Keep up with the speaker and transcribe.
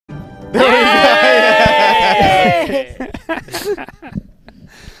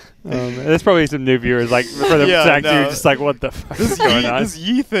There's probably some new viewers like for the fact you're just like, what the fuck is going on? This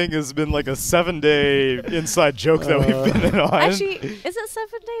Yi thing has been like a 7-day inside joke that we've been in on. Actually, is it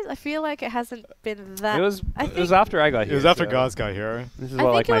 7 days? I feel like it hasn't been that. It was after I got here. It was after GoDz got here. This is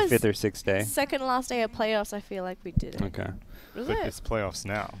like my 5th or 6th day. Second last day of playoffs, I feel like we did it. Okay. Was But it? it's playoffs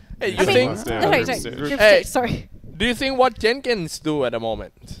now. Hey, I mean, sorry. Do you think what Jenkins do at the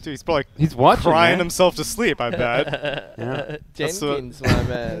moment? Dude, he's probably watching, crying man. himself to sleep, I bet. Jenkins, my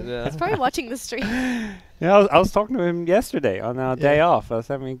man. He's probably watching the stream. Yeah, I was talking to him yesterday on our day off. I was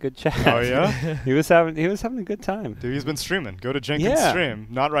having a good chat. Oh yeah, he was having a good time. Dude, he's been streaming. Go to Jenkins' stream.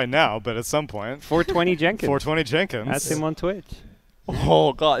 Not right now, but at some point. 420 Jenkins. 420 Jenkins. That's him on Twitch.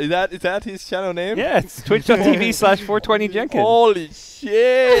 Oh god, is that his channel name? Yeah, it's twitch.tv/420Jenkins. Holy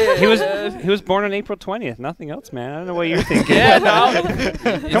shit! He was born on April 20th. Nothing else, man. I don't know what you're thinking. Yeah,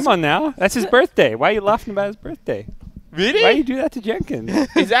 no. Come on now. That's his birthday. Why are you laughing about his birthday? Really? Why do you do that to Jenkins?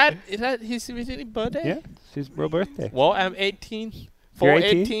 Is that his birthday? Yeah, it's his real birthday. Well, I'm 18. You're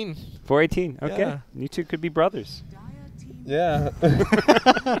 418. 418. Okay. Yeah. You two could be brothers. Yeah.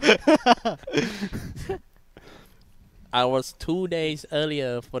 I was 2 days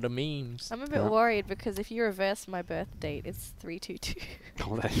earlier for the memes. I'm a bit worried because if you reverse my birth date, it's 322.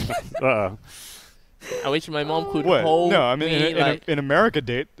 Uh-oh. I wish my mom could Wait, hold no, I mean, me in America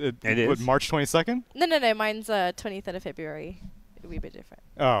date, it what, is. March 22nd? No, mine's 23rd of February. It'll be a bit different.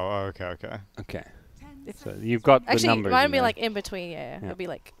 Oh, okay. Okay. So you've got the actually, numbers. mine will be like in between, It'll be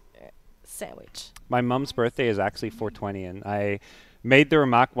like sandwich. My mum's birthday is actually 420, and I made the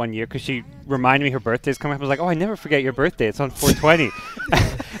remark one year because she reminded me her birthday's coming up. I was like, oh, I never forget your birthday. It's on 420.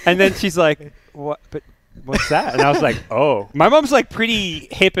 And then she's like, what? But what's that? And I was like, oh. My mom's like pretty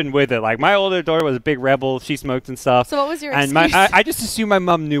hip and with it. Like my older daughter was a big rebel. She smoked and stuff. So what was your and excuse? I just assumed my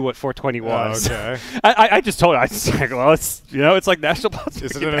mom knew what 420 was. Oh, okay. I just told her. I was like, well, it's it's like National Pause.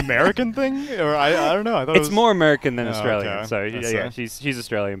 Is it an American thing? Or I don't know. I thought it's more American than Australian. Okay. So yeah, she's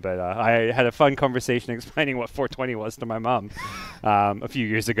Australian. But I had a fun conversation explaining what 420 was to my mom a few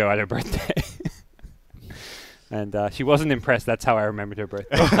years ago at her birthday. And she wasn't impressed. That's how I remembered her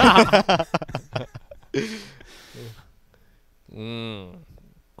birthday.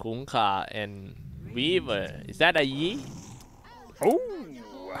 Kunka and Weaver. Is that a Yi?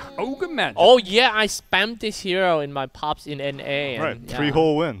 Oh, good man. Oh yeah, I spammed this hero in my pops in NA. Right, and 3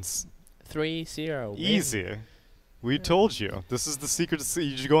 whole wins. 3-0. Easy. We told you. This is the secret.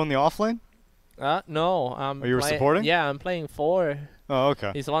 Did you go in the offlane? No. Oh, you were supporting? Yeah, I'm playing 4. Oh,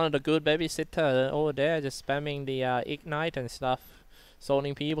 okay. He's one of the good babysitter over there, just spamming the ignite and stuff,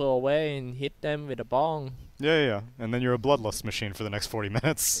 zoning people away and hit them with a bong. Yeah. And then you're a bloodlust machine for the next 40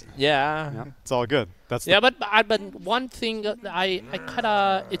 minutes. Yeah. It's all good. That's but one thing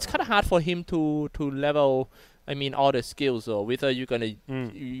it's kinda hard for him to level. I mean, all the skills though. Whether you're gonna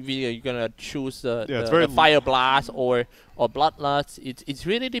choose the fire blast or bloodlust, it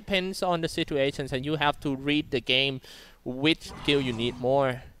really depends on the situations, and you have to read the game. Which skill you need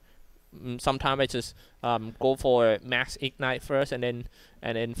more? Sometimes I just go for max ignite first, and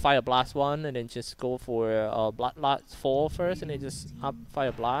then fire blast 1, and then just go for bloodlust 4 first, and then just up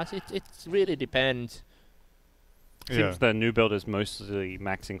fire blast. It really depends. Seems the new build is mostly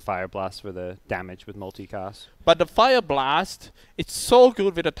maxing Fire Blast for the damage with multicast. But the Fire Blast, it's so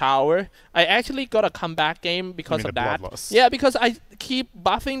good with the tower. I actually got a comeback game because of that. Bloodlust. Yeah, because I keep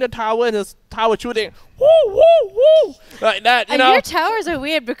buffing the tower and the tower shooting, woo, woo, woo, like that. You know? Your towers are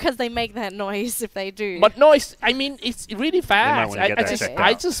weird because they make that noise if they do. But noise, I mean, it's really fast.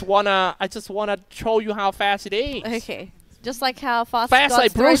 I just wanna show you how fast it is. Okay. Just like how fast GoDz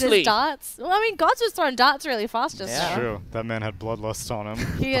like throws Bruce Lee. his darts. Well, I mean, GoDz was throwing darts really fast just now. True. That man had bloodlust on him.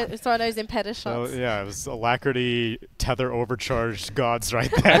 He was throwing those impediment shots. So, yeah, it was Alacrity tether overcharged GoDz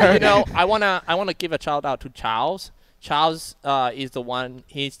right there. You know, I wanna give a shout out to Charles. Charles is the one.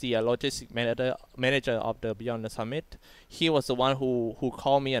 He's the logistic manager of the Beyond the Summit. He was the one who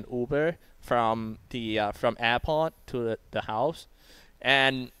called me an Uber from the from airport to the house,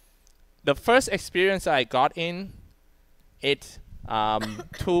 and the first experience I got in. It's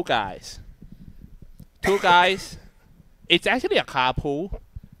 2 guys. It's actually a carpool,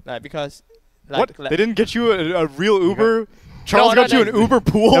 because what? They didn't get you a real Uber. Charles got you an Uber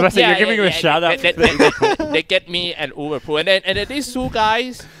pool. No, you're giving him a shout out. They get me an Uber pool, and then these 2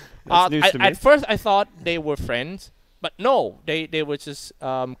 guys. At first I thought they were friends, but no, they were just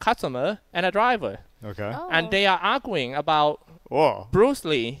customer and a driver. Okay. Oh. And they are arguing about Bruce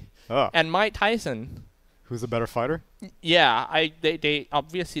Lee and Mike Tyson. Who's a better fighter? Yeah, they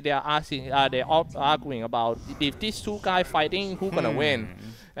obviously they are asking they're all arguing about if these 2 guys fighting, who's gonna win.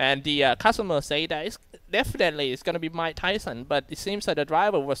 And the customer say that it's gonna be Mike Tyson, but it seems that the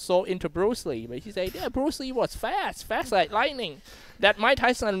driver was so into Bruce Lee. But he said, yeah, Bruce Lee was fast like lightning. That Mike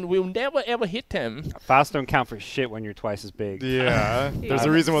Tyson will never ever hit him. Fast don't count for shit when you're twice as big. Yeah, there's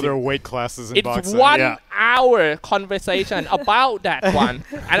a reason why there are weight classes in It's boxing. 1 hour conversation about that one,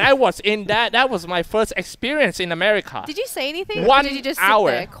 and I was in that. That was my first experience in America. Did you say anything? 1 or did you just hour.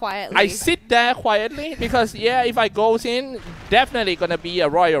 sit there quietly? I sit there quietly because if I goes in, definitely gonna be a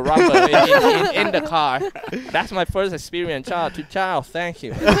Royal Rumble in the car. That's my first experience. Child to child, thank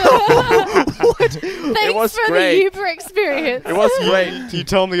you. Thanks it was for great. the Uber experience. It was great. You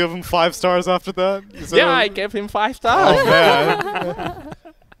tell me you give him 5 stars after that? Yeah, I gave him 5 stars. Oh man.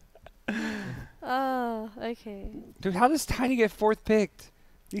 Oh, okay. Dude, how does Tiny get 4th picked?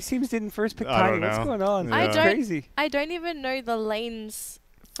 These teams didn't first pick I Tiny. don't What's know. going on? Yeah. That's crazy. I don't even know the lanes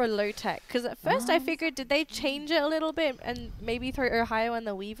for Lotac. Because at first I figured, did they change it a little bit and maybe throw Ohio and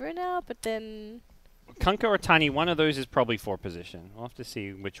the Weaver now? But then Kunkka or Tiny, one of those is probably 4 position. We'll have to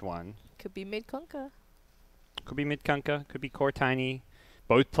see which one. could be mid-conquer. Could be mid Kunkka, could be core Tiny.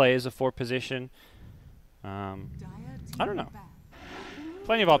 Both players are 4 position. I don't know.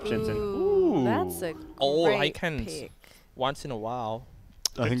 Plenty of options. Ooh, that's a All great icons. pick. Once in a while.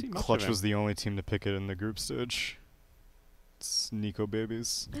 I Didn't see think much of Clutch him. was the only team to pick it in the group stage. It's Nico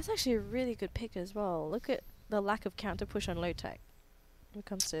babies. That's actually a really good pick as well. Look at the lack of counter push on Lotac when it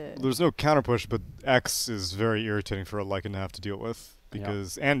comes to... There's no counter push, but X is very irritating for a Lycan to have to deal with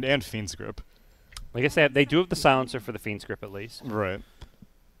because and Fiend's grip. I guess they do have the silencer for the Fiend's grip at least. Right.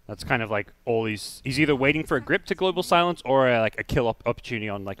 That's kind of like all he's either waiting for a grip to global silence or like a kill opportunity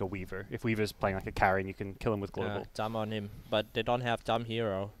on like a Weaver. If Weaver's playing like a carry and you can kill him with global. Jump on him, but they don't have jump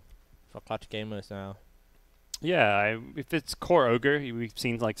hero for clutch gamers now. Yeah, if it's core Ogre, we've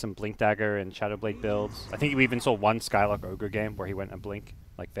seen like some Blink Dagger and Shadowblade builds. I think we even saw one Skylark Ogre game where he went and Blink,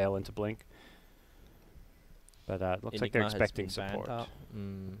 like Veil into Blink. But it looks like they're Enigma has expecting been banned support. out.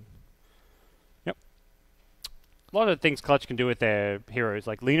 A lot of things Clutch can do with their heroes.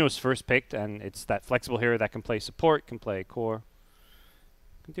 Like Lino's first picked, and it's that flexible hero that can play support, can play core,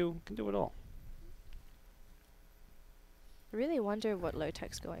 can do it all. I really wonder what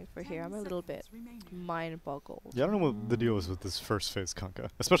Lotac's going for here. I'm a little bit mind-boggled. Yeah, I don't know what the deal is with this first phase Kunkka,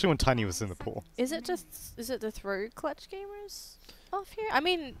 especially when Tiny was in the pool. Is it the throw clutch gamers off here? I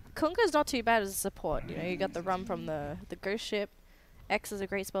mean, Kunkka's not too bad as a support. You know, you got the run from the ghost ship. X is a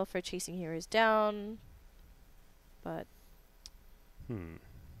great spell for chasing heroes down. But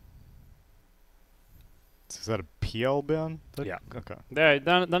Is that a PL ban? Yeah. Okay.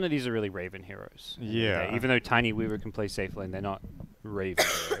 None of these are really Raven heroes. Yeah. Even though Tiny Weaver can play safe lane, they're not Raven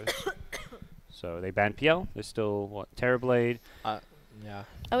heroes. So they banned PL. There's still Terrorblade. Yeah.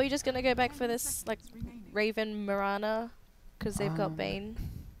 are we just gonna go back for this like Raven Mirana because they've got Bane?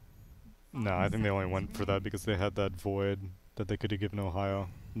 No, I think they only went for that because they had that void that they could have given Ohio.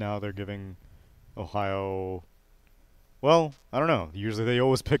 Now they're giving Ohio. Well, I don't know. Usually they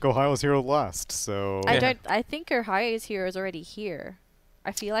always pick Ohio's hero last, so I think Ohio's hero is already here.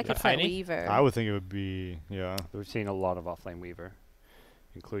 I feel like it's that Tiny? Weaver. I would think it would be We've seen a lot of offlane Weaver,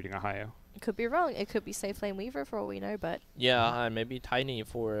 including Ohio. Could be wrong. It could be safe lane Weaver for all we know, but Yeah, and maybe Tiny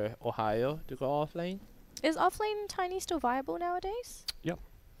for Ohio to go off lane. is offlane Tiny still viable nowadays?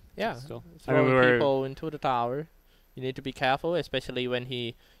 Yeah. Still. Throwing people into the tower. You need to be careful, especially when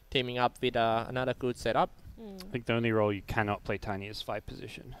he teaming up with another good setup. I think the only role you cannot play Tiny is 5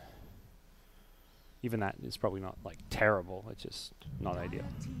 position. Even that is probably not like terrible. It's just not ideal.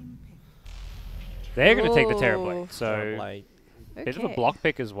 They're going to take the Terrorblade, so Like, bit of a block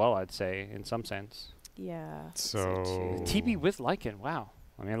pick as well, I'd say, in some sense. Yeah. So TB with Lycan, wow.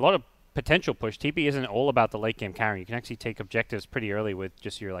 I mean, a lot of potential push. TB isn't all about the late game carry. You can actually take objectives pretty early with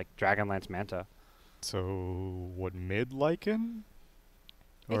just your like Dragonlance Manta. So what, mid Lycan?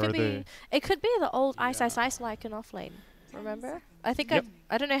 It could be. It could be the old Ice Lycan off lane. Remember? I think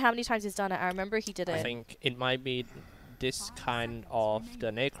I don't know how many times he's done it. I remember he did it. I think it might be this kind of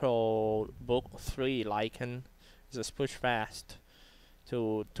the Necro Book 3 Lycan. Just push fast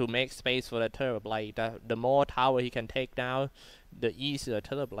to make space for the Terrorblade. The more tower he can take down, the easier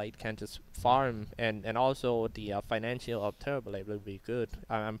Terrorblade can just farm, and also the financial of Terrorblade will be good.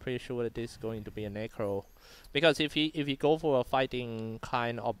 I'm pretty sure that this is going to be a Necro, because if he go for a fighting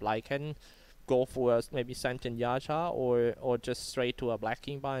kind of Lycan, go for maybe Santin Yasha or just straight to a Black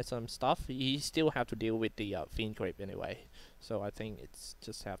King by some stuff, he still have to deal with the Fiend Grip anyway. So I think it's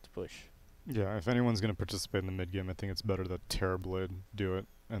just have to push. Yeah, if anyone's going to participate in the mid game, I think it's better that Terrorblade do it,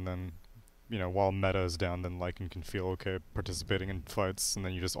 and then, you know, while meta is down, then Lycan can feel okay participating in fights, and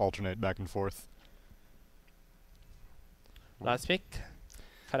then you just alternate back and forth. Last pick.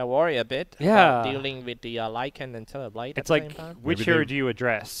 kind of worry a bit. Yeah. About dealing with the Lycan and Terrorblade. It's like, which Maybe hero do you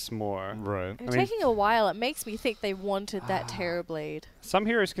address more? Right. It's taking a while. It makes me think they wanted that Terrorblade. Some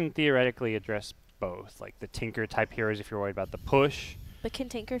heroes can theoretically address both, like the Tinker type heroes if you're worried about the push. But can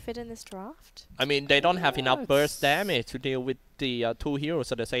Tinker fit in this draft? I mean, they don't have enough it's- burst damage to deal with the 2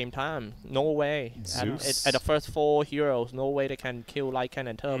 heroes at the same time. No way. Zeus. At the first 4 heroes, no way they can kill Lycan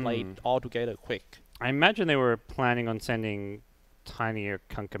and Terrorblade all together quick. I imagine they were planning on sending Tiny or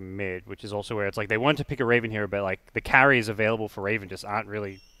Kunkka mid, which is also where it's like they want to pick a Raven hero, but like the carries available for Raven just aren't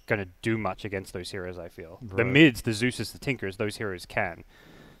really going to do much against those heroes, I feel. Right. The mids, the Zeuses, the Tinkers, those heroes can.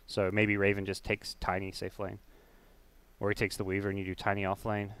 So maybe Raven just takes Tiny safe lane. Or he takes the Weaver and you do Tiny off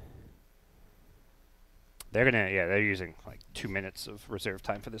lane. They're using like 2 minutes of reserve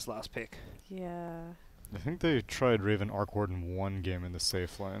time for this last pick. Yeah. I think they tried Raven Arc Warden 1 game in the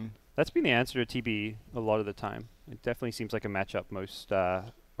safe lane. That's been the answer to TB a lot of the time. It definitely seems like a matchup most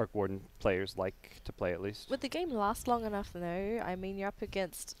Arc Warden players like to play at least. Would the game last long enough though? I mean, you're up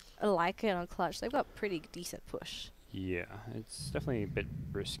against a Lycan on Clutch. They've got pretty decent push. Yeah, it's definitely a bit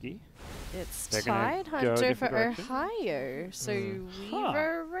risky. It's They're gonna go a Tidehunter for different direction? Ohio. So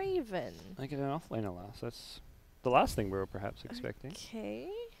Weaver Raven. I get an offlaner last. That's the last thing we were perhaps expecting. Okay.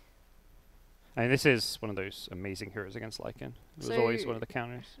 And this is one of those amazing heroes against Lycan. It was always one of the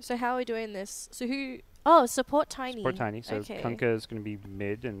counters. So how are we doing this? So who? Oh, support Tiny. Support Tiny, so Okay. Kunkka is going to be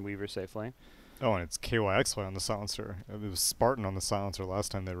mid and Weaver safe lane. Oh, and it's KYXY on the silencer. It was Spartan on the silencer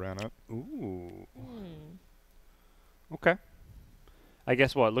last time they ran it. Ooh. Hmm. Okay. I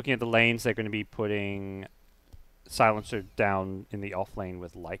guess looking at the lanes, they're going to be putting Silencer down in the off lane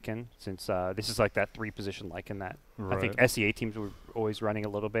with Lycan, since this is like that 3-position Lycan that I think Right. SEA teams were always running a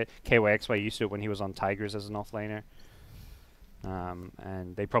little bit. KYXY used to it when he was on Tigers as an off laner.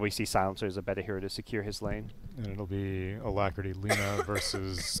 And they probably see Silencer as a better hero to secure his lane. And it'll be Alacrity Luna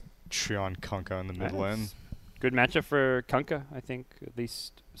versus Trion Kunkka in the mid lane. Nice. Good matchup for Kunkka, I think. At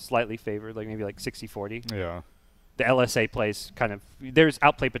least slightly favored, like maybe like 60-40. Yeah. The LSA plays kind of... There's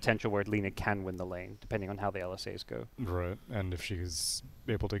outplay potential where Lena can win the lane, depending on how the LSAs go. Right. And if she's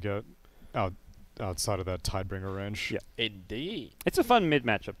able to get outside of that Tidebringer range. Yeah. Indeed. It's a fun mid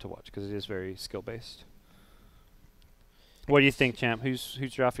matchup to watch because it is very skill-based. What do you think, Champ? Whose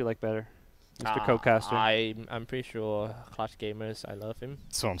draft you like better? Mr. Co-caster? I'm pretty sure Clutch Gamers, I love him.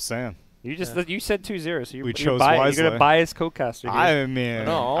 That's what I'm saying. You just Yeah. you said 2-0, so We you're chose you're wisely. gonna bias co-caster. Dude. I mean,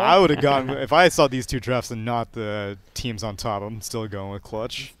 No. I would have gone if I saw these 2 drafts and not the teams on top. I'm still going with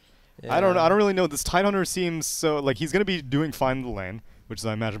Clutch. I don't really know. This Tidehunter seems so like he's gonna be doing fine in the lane, which is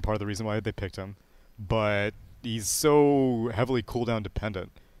I imagine part of the reason why they picked him. But he's so heavily cooldown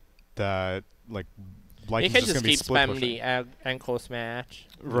dependent that like He he's can just just gonna be keep split spamming pushing. the ankle smash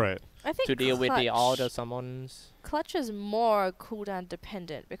Right. I think to deal with all the Clutch- summons. Clutch is more cooldown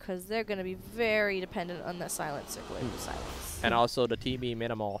dependent because they're going to be very dependent on that silencer global silence. And also the TB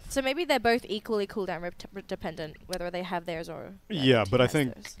Metamorph. So maybe they're both equally cooldown dependent, whether they have theirs or... the other Yeah, team but I has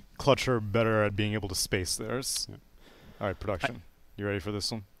think theirs. Clutch are better at being able to space theirs. Yeah. All right, production. You ready for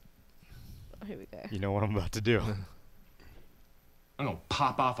this one? Oh, here we go. You know what I'm about to do. I'm gonna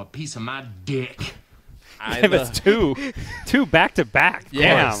pop off a piece of my dick. That's two back to back. Damn.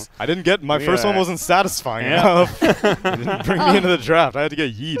 Yes. I didn't get my first one Yeah. wasn't satisfying Yeah. enough. It didn't bring me into the draft. I had to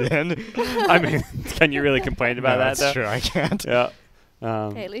get yeet in. I mean, can you really complain about No, that? that's though? true. I can't. Yeah.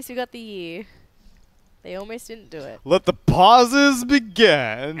 Hey, at least you got the year. They almost didn't do it. Let the pauses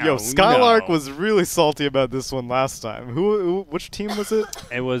begin. Yo, Oh, Skylark no. was really salty about this one last time. Which team was it?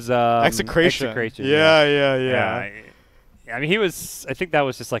 It was Execration. Execration. Yeah. I mean, I think that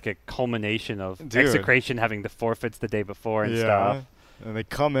was just like a culmination of Dude. Execration having the forfeits the day before and Yeah. stuff. And they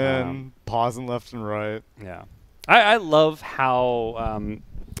come in, pausing left and right. Yeah. I love how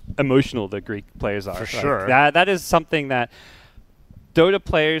emotional the Greek players are. For Like, sure. That is something that Dota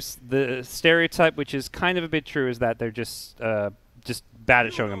players, the stereotype, which is kind of a bit true, is that they're just bad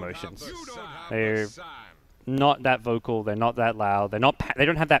at showing emotions. They're not that vocal. They're not that loud. They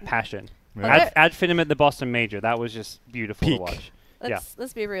don't have that passion. Yeah. Ad Finum at the Boston Major. That was just beautiful Peak. to watch.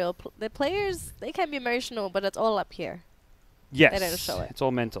 Let's be real. The players, they can be emotional, but it's all up here. Yes, They don't show it. it's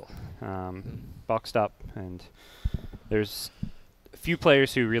all mental, boxed up, and there's a few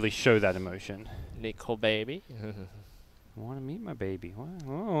players who really show that emotion. Nickel baby. I want to meet my baby.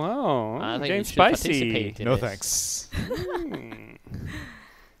 Whoa, I think getting you should spicy. participate in No this. thanks. Mm.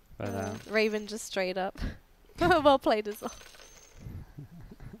 But, Raven just straight up. Well played as well.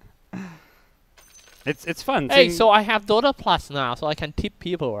 it's fun. Hey, seeing- so I have Dota Plus now, so I can tip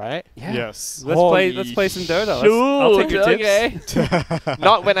people, right? yeah. Yes. Let's play some Dota. I'll take your tips. Okay.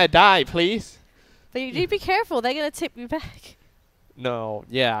 Not when I die, please. But you be careful. They're going to tip you back. No,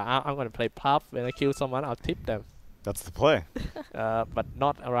 yeah, I'm gonna play pop. When I kill someone, I'll tip them. That's the play. But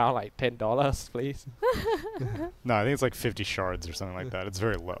not around like $10, please. No, I think it's like 50 shards or something like that. It's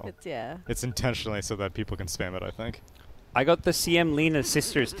very low. It's, yeah. It's intentionally so that people can spam it, I think. I got the CM Lena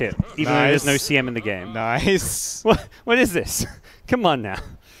sisters tip, even though there's no CM in the game. Nice. What is this? Come on now.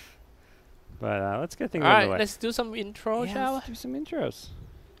 But let's get things Alright, underway. let's do some intro, shall Let's do some intros.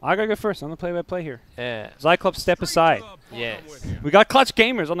 I gotta go first. I'm the play-by-play here. Yeah. Xyclopzz, step aside. Yes. We got Clutch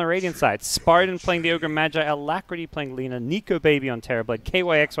Gamers on the Radiant side. Spartan playing the Ogre Magi, Alacrity playing Lena, Nico Baby on Terrorblade,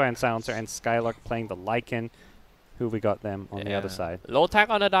 KYXY on Silencer, and Skylark playing the Lycan. Who we got them on the other side?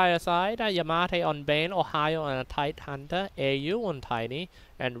 Lotac on the dire side, Yamate on Bane, Ohio on a Tight Hunter, AU on Tiny,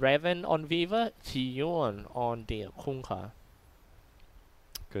 and Raven on Viva, Chiyuan on the Kunka.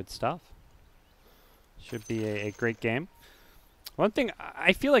 Good stuff. Should be a great game. One thing,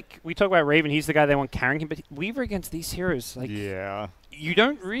 I feel like we talk about Raven, he's the guy they want carrying him, but Weaver against these heroes, like, yeah. You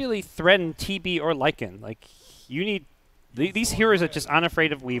don't really threaten TB or Lycan. Like, you need... these heroes are just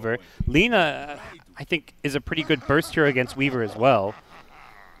unafraid of Weaver. Lena, I think, is a pretty good burst hero against Weaver as well.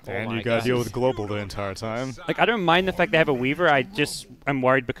 And you gotta deal with Global the entire time. Like, I don't mind the fact they have a Weaver, I just am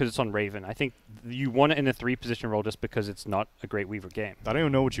worried because it's on Raven. I think you want it in a 3-position role just because it's not a great Weaver game. I don't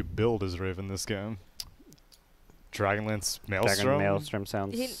even know what you build as Raven this game. Dragonlance Maelstrom? Dragon Maelstrom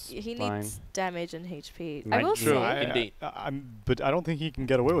sounds He fine. needs damage and HP. Might I will do. say. Indeed. But I don't think he can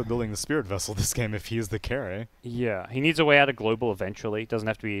get away with building the Spirit Vessel this game if he is the carry. Yeah, he needs a way out of Global eventually. It doesn't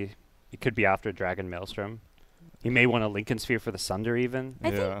have to be... It could be after Dragon Maelstrom. He may want a Lincoln Sphere for the Sunder even.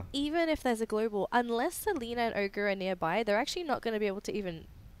 I think even if there's a global, unless the Lena and Ogre are nearby, they're actually not going to be able to even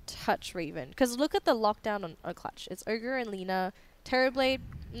touch Raven. Because look at the lockdown on Clutch. It's Ogre and Lena. Terrorblade,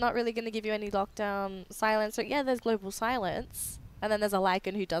 not really going to give you any lockdown. Silencer, yeah, there's global silence. And then there's a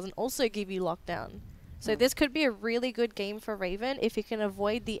Lycan who doesn't also give you lockdown. So this could be a really good game for Raven if he can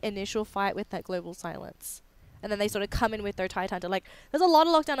avoid the initial fight with that global silence. And then they sort of come in with their Tight Hunter. Like, there's a lot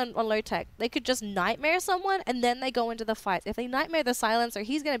of lockdown on Lotac. They could just Nightmare someone, and then they go into the fights. If they Nightmare the Silencer,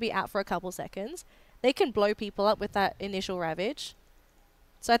 he's going to be out for a couple seconds. They can blow people up with that initial Ravage.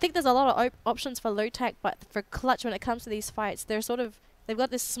 So I think there's a lot of options for Lotac, but for Clutch, when it comes to these fights, they're sort of... They've got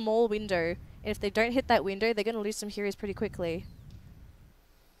this small window, and if they don't hit that window, they're going to lose some heroes pretty quickly.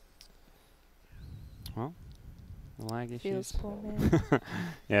 Well, lag issues. Feels poor, man.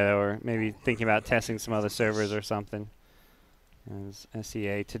 Yeah, they were maybe thinking about testing some other servers or something. As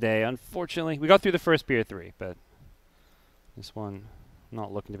SEA today, unfortunately, we got through the first Beer 3, but this one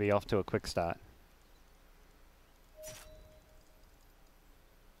not looking to be off to a quick start.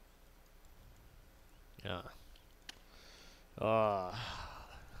 Yeah.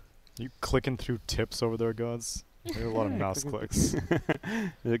 You clicking through tips over there, GoDz? There are a lot of mouse clicks. Is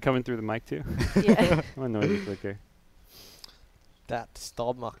it coming through the mic too? Yeah. Oh, noisy clicker. That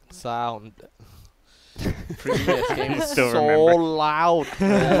stomach sound. Previous game was still so remember. loud.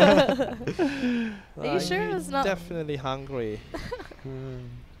 Are you sure it was not... Definitely hungry.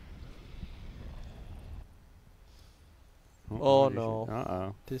 Oh no.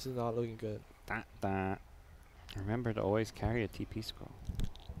 Uh-oh. This is not looking good. Remember to always carry a TP scroll.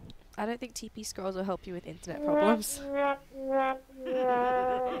 I don't think TP scrolls will help you with internet problems.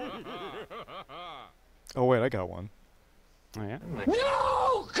 Oh wait, I got one. Oh yeah?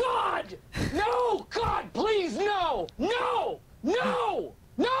 No, God! No, God, please, no! No! No!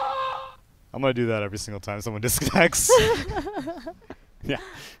 No! I'm gonna do that every single time someone disconnects. Yeah.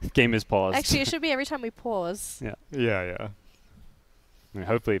 Game is paused. Actually, it should be every time we pause. Yeah. Yeah. I mean,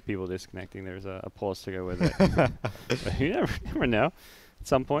 hopefully people disconnecting, there's a pause to go with it. But you never know. At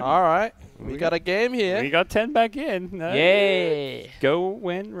some point. All right. We got a game here. We got 10 back in. Yay. Go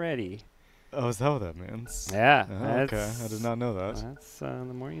when ready. Oh, is that what that means? Yeah. Oh, okay, I did not know that. That's the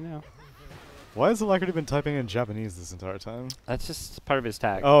more you know. Why has Alacrity been typing in Japanese this entire time? That's just part of his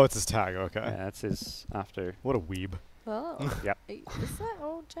tag. Oh, it's his tag, okay. Yeah, that's his after. What a weeb. Oh. Yep. Is that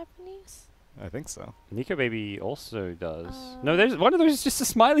all Japanese? I think so. Nico Baby also does. No, there's one of those is just a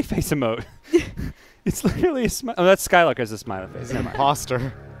smiley face emote. It's literally a smile. Oh, that's Skylark as a smiley face. He's an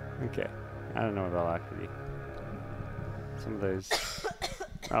imposter. Okay. I don't know what Alacrity. Some of those.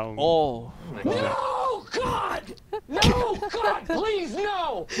 Oh. No, God! No, God, please,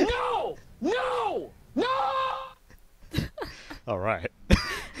 no! No! No! No! All right.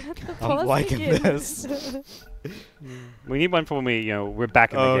 Pause I'm liking again. this. We need one for when we're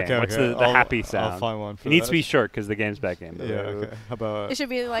back in the game. Okay, What's okay. the happy sound? I'll find one for It needs that. to be short because the game's back in. Yeah, okay. How about... It should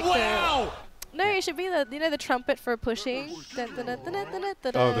be like Wow! No, it should be the the trumpet for pushing. Oh,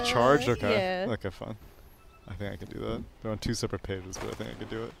 the charge? Okay. Yeah. Okay, fine. I think I can do that. They're on 2 separate pages, but I think I can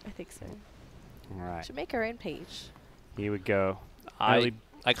do it. I think so. All right. Should make our own page. Here we go. Really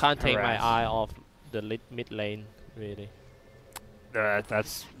I can't take my harassed. eye off the mid lane really.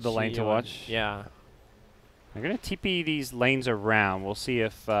 That's the lane to Xion, watch. Yeah. I'm gonna TP these lanes around. We'll see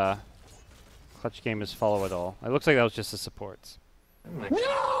if Clutch Gamers follow at all. It looks like that was just the supports.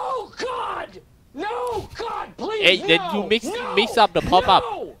 No, God! No, God, please, Hey, no! then you mix No! mix up the pop up.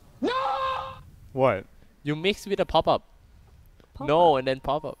 No! No! What? You mix with the pop up. Pop No, up. and then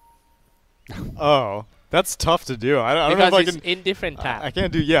pop up. Oh, that's tough to do. I don't know Because if I it's can. in different tab. I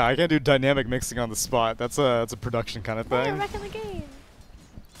can't do. Yeah, I can't do dynamic mixing on the spot. That's a production kind of Hey, we're thing. back in the game.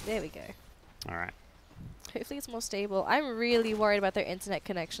 There we go. All right. Hopefully it's more stable. I'm really worried about their internet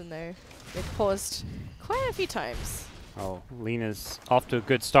connection though. They've paused quite a few times. Oh, Lena's off to a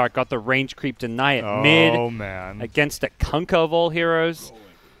good start. Got the range creep deny it Oh mid man. against a Kunkka of all heroes.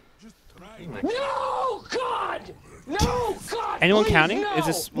 No, God! No, God! Anyone please, counting? No! Is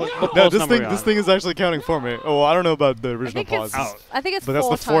this what No! No, pause this number thing. are we This on? thing is actually counting for me. Oh, well, I don't know about the I original think it's pauses. I think it's But that's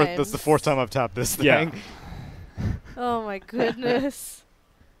four the fourth. times. That's the fourth time I've tapped this thing. Yeah. Oh my goodness.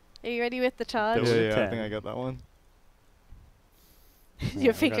 Are you ready with the charge? Those Yeah, are yeah, I 10. think I got that one. Your we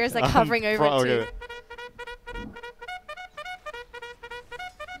got finger is like that. hovering over it too.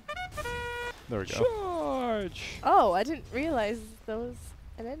 There we go. Charge. Oh, I didn't realize there was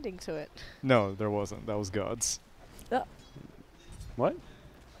an ending to it. No, there wasn't. That was GoDz. What?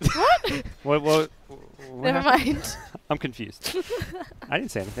 What? What Never happened? mind. I'm confused. I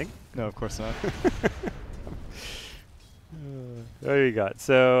didn't say anything. No, of course not. There you go.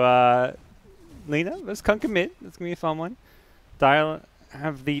 So, Lena, let's Kunkka mid. That's going to be a fun one. Dial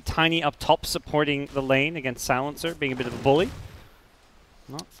have the Tiny up top supporting the lane against Silencer, being a bit of a bully.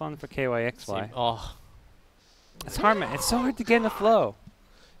 Not fun for KYXY. Oh, It's hard, man. It's so hard to get in the flow.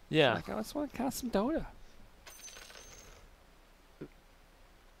 yeah. Like, I just want to cast some Dota.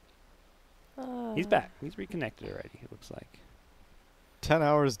 He's back. He's reconnected already, it looks like. 10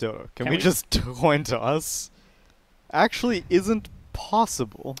 hours Dota. Can Can we we- just coin to us? Actually, isn't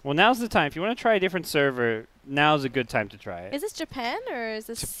possible. Well, now's the time. If you want to try a different server, now's a good time to try it. Is this Japan or is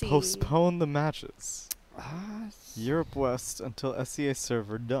this To C? postpone the matches. Ah, Europe West until SEA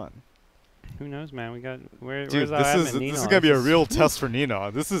server done. who knows, man? We got Dude, where's our admin, this Nino? is gonna be a This real test for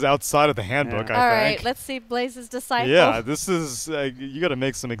Nino. This is outside of the handbook, Yeah. I All think. right, let's see Blaze's disciple. Yeah, this is you got to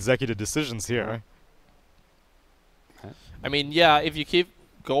make some executive decisions here. I mean, yeah, if you keep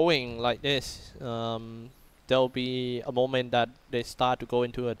going like this, there'll be a moment that they start to go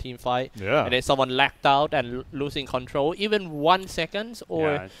into a team fight, Yeah. and then someone lagged out and losing control, even 1 second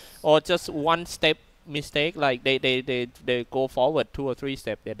Yeah, it's- or just one step mistake, like they go forward 2 or 3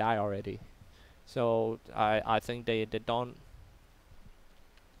 steps, they die already. So I think they don't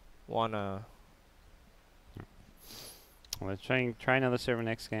wanna. Well, let's try another server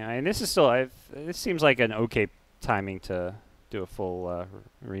next game. I mean, this is still. This seems like an okay timing to do a full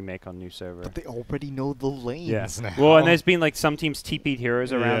remake on new server. But they already know the lanes Yeah. now. Well, and there's been like some teams TP'd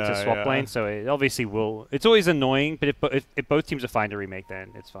heroes around to Yeah, swap yeah. lanes, so it obviously will. It's always annoying, but if both teams are fine to remake,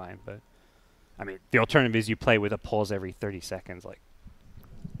 then it's fine. But I mean, the alternative is you play with a pause every 30 seconds. Like,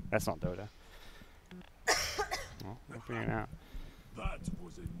 that's not Dota. Well, we'll figure it out.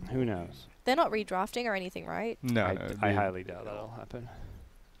 Who knows? They're not redrafting or anything, right? no, I highly doubt that'll happen.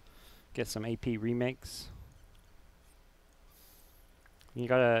 Get some AP remakes. You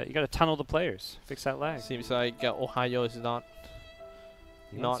gotta tunnel the players. Fix that lag. Seems like Ohio is not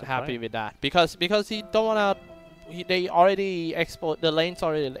He wants not to happy play. with that because he don't wanna. They already exposed the lanes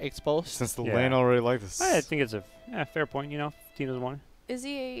already exposed. Since the Yeah. lane already like this. I think it's a fair point. You know, if team doesn't want it. Is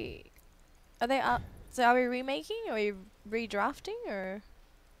he? Are they? So are we remaking or are we redrafting or?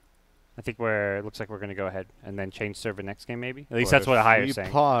 I think it looks like we're gonna go ahead and then change server next game, maybe. At least But that's what if Ohio's we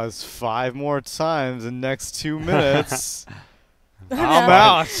saying. pause 5 more times in next 2 minutes. I'm No.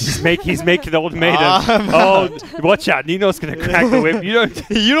 out. He's making the old maiden. I'm Oh, watch out! Nino's gonna crack the whip. You don't.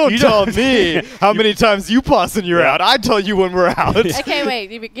 You don't You tell don't- me how many times you pause and you're Yeah. out. I tell you when we're out. Okay,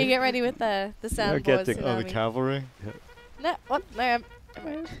 wait. You get ready with the soundboard. get the- Oh, the Tsunami. cavalry? No, what? No. I'm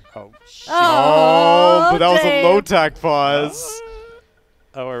Oh, Oh, but that was a damn. Lotac pause.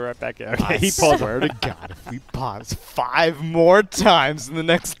 oh, we're right back. Okay, I he paused. swear to God, if we pause 5 more times in the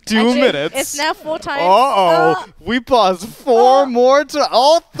next 2 Actually, minutes. It's now 4 times. Uh-oh. We pause 4 more times.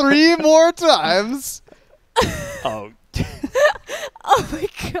 Oh, 3 more times. Oh, Oh my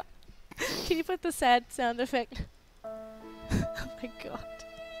god. Can you put the sad sound effect? Oh my god.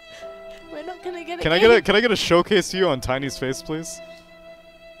 We're not gonna get it. Can I get a showcase view on Tiny's face, please?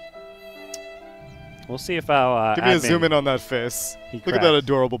 we'll see if our Give me a admin- zoom in on that face. he Look at that cracks.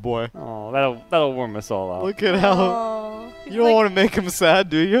 adorable boy. Oh, that'll warm us all up. Look at how Oh, he's You don't want to make him sad,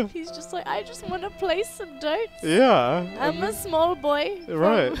 do you? He's just like, I just want to play some Dota. Yeah. I'm a small boy.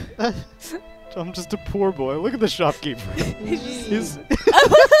 Right. I'm just a poor boy. Look at the shopkeeper. He's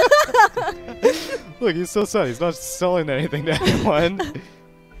Look, he's so sad. He's not selling anything to anyone.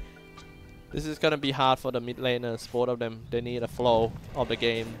 This is gonna be hard for the mid laners. Both of them, they need a flow of the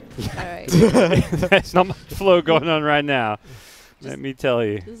game. Alright. There's not much flow going on right now. Let me tell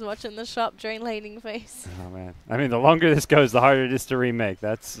you. Just watching the sharp drain laning face. Oh man. I mean, the longer this goes, the harder it is to remake.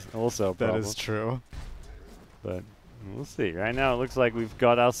 That's also a problem. That is true. But we'll see. Right now, it looks like we've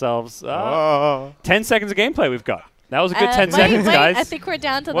got ourselves 10 10 seconds of gameplay we've got. That was a good 10 seconds, wait, guys. I think we're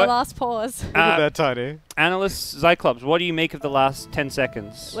down to What? the last pause. Look at that, Tiny. Analyst Xyclopzz, what do you make of the last 10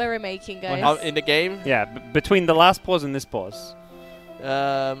 seconds? We're remaking, guys. Out in the game, Yeah, between the last pause and this pause.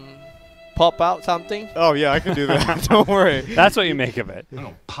 pop out something. Oh, yeah, I can do that. Don't worry. That's what you make of it. I'm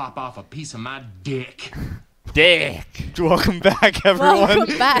gonna pop off a piece of my dick. Dick. Welcome back, everyone.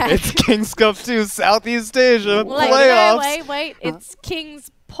 Welcome back. It's King's Cup 2 Southeast Asia Wait, playoffs. wait. It's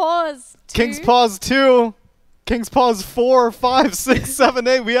King's Pause 2. King's Pause 2. King's Pause 4, 5, 6, 7,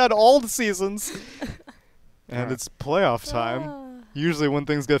 8. We had all the seasons. And it's playoff time. Usually when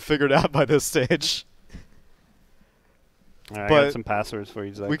things get figured out by this stage. All right, I But got some passwords for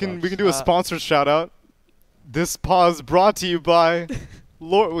you, Xyclopzz. We can do a sponsor shout out. This pause brought to you by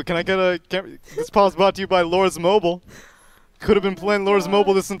Lord. Can I get this pause brought to you by Lord's Mobile. Could have been playing Lord's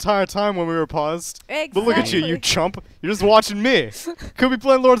Mobile this entire time when we were paused. Exactly. But look at you chump. You're just watching me. Could be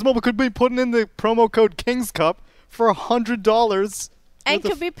playing Lord's Mobile. Could be putting in the promo code King's Cup for $100. And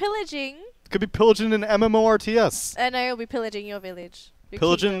could be pillaging. Could be pillaging an MMORTS. I know you'll be pillaging your village. Your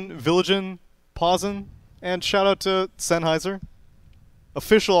Pillaging, kingdom. villaging, pausing, and shout out to Sennheiser,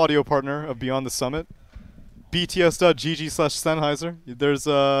 official audio partner of Beyond the Summit. bts.gg/Sennheiser. There's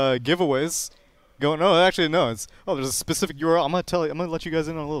giveaways going. No, actually no. There's a specific URL. I'm gonna let you guys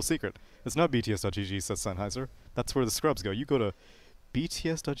in on a little secret. It's not bts.gg/Sennheiser. That's where the scrubs go. You go to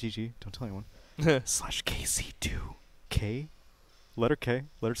bts.gg. Don't tell anyone. /KC2 K,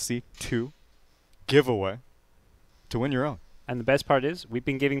 letter C 2 giveaway to win your own. And the best part is, we've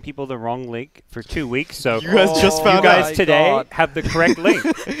been giving people the wrong link for 2 weeks, so You guys just found you guys out. today have the correct link.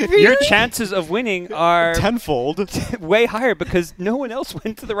 Your chances of winning are Tenfold. way higher because no one else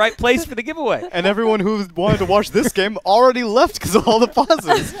went to the right place for the giveaway. And everyone who wanted to watch this game already left because of all the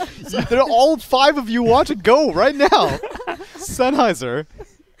pauses. They're all 5 of you watching. Go right now. Sennheiser.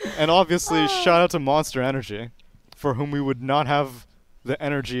 And obviously, shout out to Monster Energy, for whom we would not have the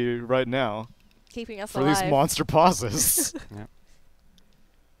energy right now Keeping us for alive. these monster pauses. Yep.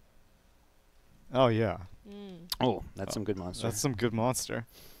 Oh, yeah. Oh, that's some good monster. That's some good monster.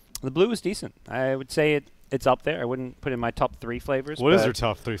 The blue was decent. I would say it's up there. I wouldn't put it in my top 3 flavors. What is your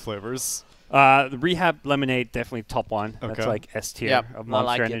top 3 flavors? The Rehab Lemonade, definitely top 1. Okay. That's like S tier Yep, of I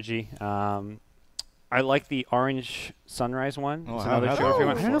Monster like it. Energy. I like the Orange Sunrise one. Oh, It's I haven't another had trophy that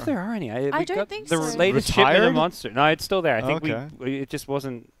one. I don't know if before. there are any. I we don't got think the so. latest shipment Retired? of Monster. No, it's still there. I think Okay. it just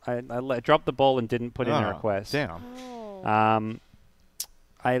wasn't. I dropped the ball and didn't put in a Oh, request. Damn. Oh.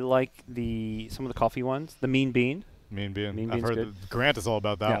 I like some of the coffee ones. The Mean Bean. Mean Bean. Mean I've Bean's heard good. that Grant is all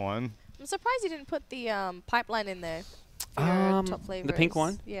about that Yeah. one. I'm surprised you didn't put the pipeline in there. For your top flavors. the pink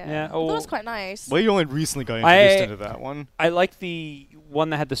one? Yeah. Yeah, I thought it was oh. quite nice. Well, you only recently got introduced I- into that one. I like the one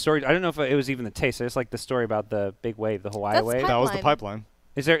that had the story. I don't know if it was even the taste. I just like the story about the big wave, the Hawaii That's wave. That was the Pipeline. pipeline.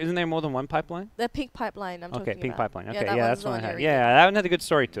 Isn't there more than one pipeline? The pink pipeline I'm Okay, talking pink about. pipeline. Okay, that yeah, one's that's the one I one had. you're Yeah, that one had a good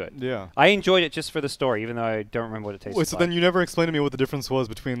story to it. Yeah. I enjoyed it just for the story, even though I don't remember what it tasted Wait, so like. then you never explained to me what the difference was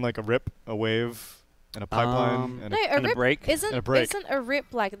between like a rip, a wave, and a pipeline, and No, a a and a rip break. And a break. isn't a rip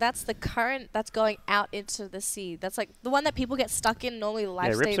like that's the current that's going out into the sea. That's like the one that people get stuck in. Normally, the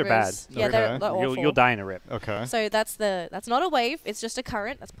lifesavers. rips are bad. Yeah, Okay. they're awful. You'll die in a rip. Okay. So that's not a wave. It's just a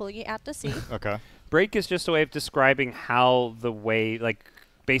current that's pulling you out to sea. Okay. Break is just a way of describing how the wave, like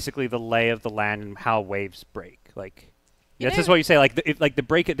basically the lay of the land and how waves break. Like You that's know- just what you say. Like the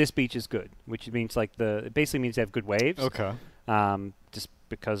break at this beach is good, which means like it basically means they have good waves. Okay. Just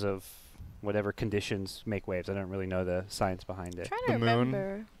because of whatever conditions make waves. I don't really know the science behind it. Trying The to moon.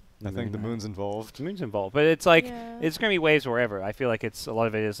 remember. I think the moon. moon's involved. The moon's involved, but it's like Yeah. it's gonna be waves wherever. I feel like it's a lot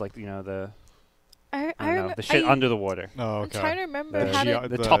of it is like the I I don't know remember the shit under the water. Oh, I'm okay. trying to remember The how Geo- to.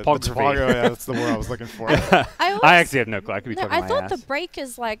 the topography. yeah, that's the word I was looking for. I I actually have no clue. I could be No, talking I my thought ass. the break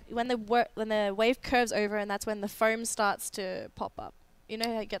is like when the wave curves over and that's when the foam starts to pop up. You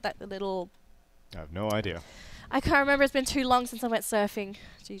know how you get that little. I have no idea. I can't remember. It's been too long since I went surfing.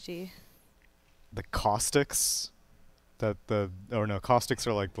 GG. The caustics, caustics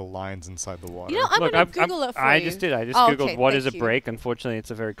are like the lines inside the water. You know, I'm Look, going to Google it for you. I just did. I just Oh, googled okay, what is a thank you. break. Unfortunately,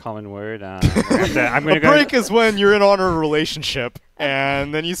 it's a very common word. I'm going A to go. break is when you're in on a relationship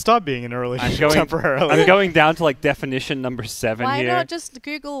and then you stop being in a relationship temporarily. I'm going down to like definition number 7 Why here. not just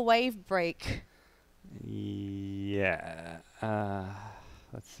Google wave break? Yeah.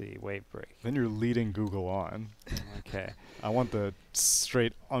 Let's see. Wave break. Then you're leading Google on. Okay. I want the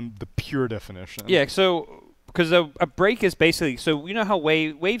pure definition. Yeah. So because a break is basically, so you know how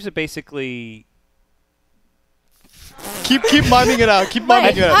waves are basically. Keep miming it out. Keep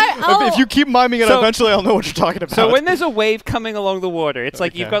miming it out. If you keep miming it, eventually I'll know what you're talking about. So when there's a wave coming along the water, it's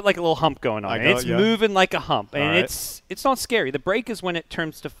like you've Okay. got like a little hump going on. And it's moving like a hump, and Alright. it's not scary. The break is when it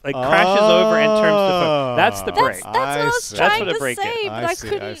turns to crashes over and turns to foam. That's the break. That's what I was see. That's trying what a to break is. say, but I I see, I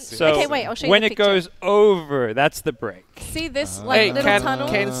couldn't. see. So Okay, wait, I'll show you when the it picture. goes over, that's the break. See this Hey, like little tunnel?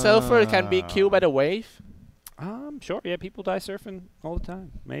 can surfer can be killed by the wave? Sure. Yeah, people die surfing all the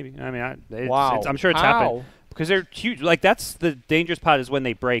time. Maybe. I mean, Wow. I'm sure it's happened. Because they're huge. Like, that's the dangerous part is when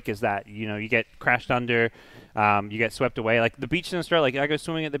they break is that, you get crashed under, you get swept away. Like, the beach in Australia, like, I go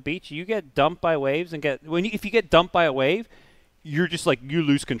swimming at the beach, you get dumped by waves and if you get dumped by a wave, you're just like, you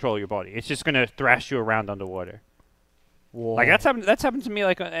lose control of your body. It's just going to thrash you around underwater. Whoa. Like, that's happened to me,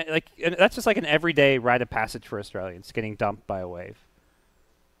 like that's just like an everyday rite of passage for Australians, getting dumped by a wave.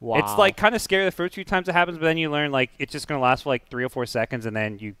 Wow. It's like kind of scary the first few times it happens, but then you learn, like, it's just going to last for like 3 or 4 seconds, and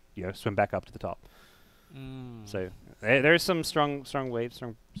then you swim back up to the top. So there's some strong waves,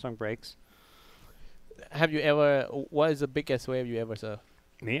 strong breaks. Have you ever? What is the biggest wave you ever surf?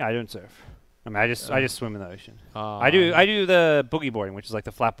 Me, I don't surf. I mean, I just swim in the ocean. Uh, I do the boogie boarding, which is like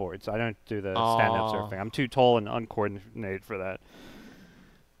the flat boards. I don't do the stand-up Oh. surfing. I'm too tall and uncoordinated for that.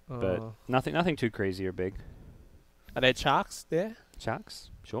 But nothing too crazy or big. Are there sharks there? Sharks,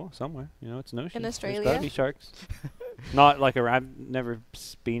 sure, somewhere. It's an ocean. In There's Australia? gotta be sharks. Not like I've never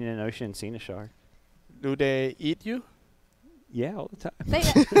been in an ocean and seen a shark. Do they eat you? Yeah, all the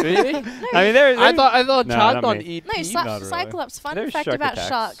time. Really? I mean, they're I thought No, sharks not don't me. eat. No, people. Not really. Cyclops, fun There's fact shark about attacks.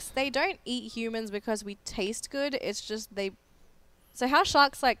 sharks. They don't eat humans because we taste good. It's just So how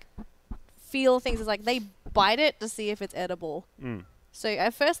sharks, like, feel things is, like, they bite it to see if it's edible. So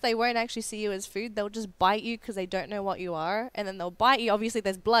at first they won't actually see you as food. They'll just bite you because they don't know what you are. And then they'll bite you. Obviously,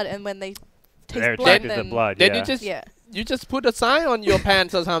 there's blood. And when they They're taste blood, attracted to then... blood. Then Yeah. you just put a sign on your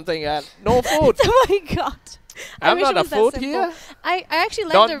pants or something. No food. Oh my god. I I'm wish not it a was that food simple. here. I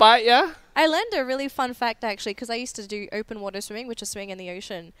actually Don't bite, yeah. I learned a really fun fact, actually, because I used to do open water swimming, which is swimming in the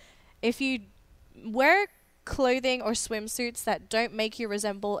ocean. If you wear clothing or swimsuits that don't make you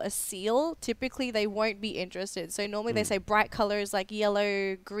resemble a seal, typically they won't be interested. So normally they say bright colors like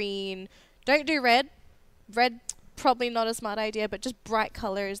yellow, green. Don't do red. Red, probably not a smart idea, but just bright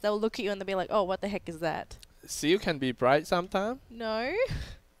colors. They'll look at you and they'll be like, oh, what the heck is that? Seal can be bright sometimes. No?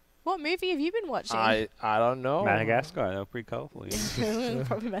 What movie have you been watching? I don't know. Madagascar, they're pretty colorful. Yeah.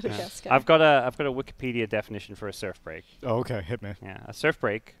 Probably Madagascar. I've got a Wikipedia definition for a surf break. Oh, okay, hit me. Yeah, a surf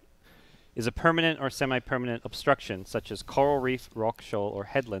break is a permanent or semi-permanent obstruction, such as coral reef, rock shoal, or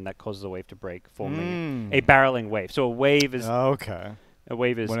headland that causes a wave to break, forming a barreling wave. So a wave is Okay. when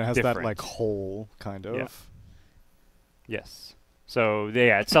it has different. that like hole kind of. Yeah. Yes. So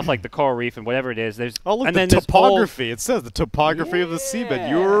yeah, it's stuff like the coral reef and whatever it is. There's Look, and the then there's topography. It says the topography of the seabed.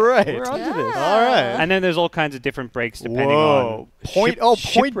 You were right. We're onto this. All right. And then there's all kinds of different breaks depending Whoa. on Point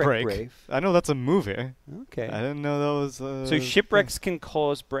shipwreck Break. wave. I know that's a movie. Okay. I didn't know that was. So shipwrecks can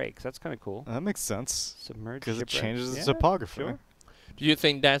cause breaks. That's kind of cool. That makes sense. Submerged Because it shipwrecks. changes the Yeah, topography. sure. Do you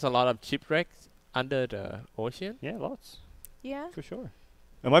think there's a lot of shipwrecks under the ocean? Yeah, lots Yeah. for sure.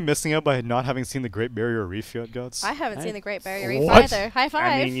 Am I missing out by not having seen the Great Barrier Reef yet, GoDz? I haven't I- seen the Great Barrier Reef What? either. High five.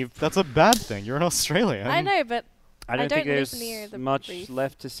 I mean, That's a bad thing. You're an Australian. I know, but I don't don't think live there's near the much reef.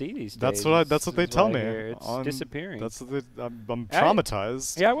 left to see these days. That's what This they is tell what I me. hear. It's on- disappearing. That's what I'm I-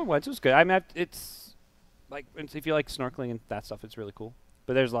 traumatized. Yeah, I went once. It was good. I mean, it's like if you like snorkeling and that stuff, it's really cool.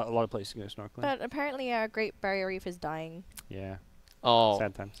 But there's a lot of places to go snorkeling. but apparently our Great Barrier Reef is dying. Yeah, Oh,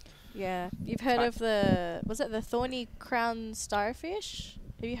 sad times. Yeah. You've heard of was it the thorny crown starfish?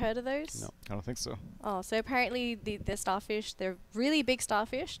 Have you heard of those? No. I don't think so. Oh, so apparently the starfish, they're really big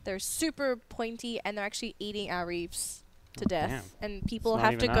starfish. They're super pointy and they're actually eating our reefs to death. damn. And people It's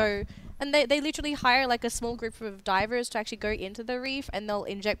not have to even go and they literally hire like a small group of divers to actually go into the reef and they'll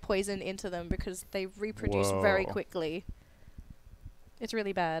inject poison into them because they reproduce very Whoa. quickly. It's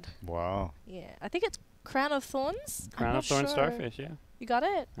really bad. Wow. Yeah. I think it's crown of thorns. I'm Crown not of thorn sure. starfish. Yeah. You got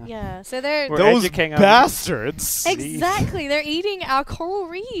it? Yeah. Yeah. So they're We're Those educating our- bastards. exactly. They're eating our coral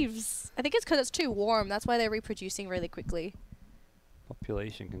reefs. I think it's because it's too warm. That's why they're reproducing really quickly.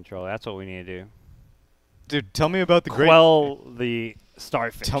 Population control. That's what we need to do. Dude, tell me about the great. quell the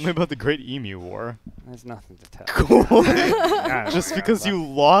starfish. Tell me about the Great Emu War. There's nothing to tell. Cool. I don't Just care because about- you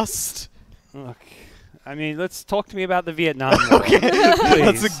lost. Look, I mean, let's talk to me about the Vietnam War. Okay,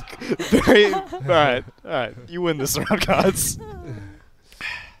 that's Please. a very. All right. You win this round, GoDz.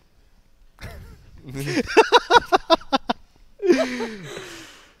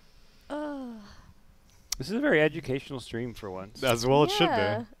 This is a very educational stream for once. As well, it should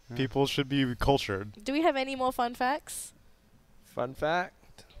Yeah. be. People should be cultured. Do we have any more fun facts? Fun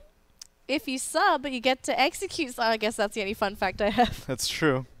fact. If you sub, you get to execute. So I guess that's the only fun fact I have. That's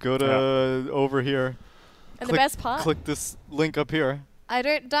true. Go to over here. And the best part, Click this link up here. I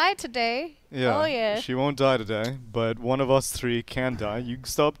don't die today. Yeah. Oh yeah. She won't die today, but one of us three can die. You can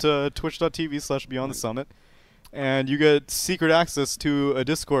sub to twitch.tv/beyondthesummit, and you get secret access to a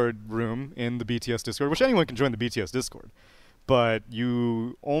Discord room in the BTS Discord, which anyone can join the BTS Discord. But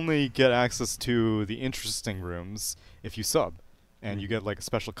you only get access to the interesting rooms if you sub. And you get like a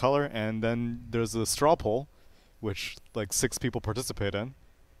special color, and then there's a straw poll, which like 6 people participate in.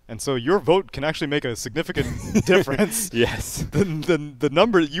 And so your vote can actually make a significant difference. Yes. The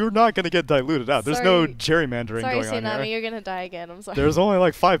number, you're not going to get diluted out. There's no Sorry. gerrymandering Sorry, going on Tsunami, here. you're gonna die again. I'm sorry. There's only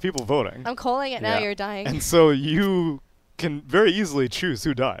like 5 people voting. I'm calling it now. Yeah. You're dying. And so you can very easily choose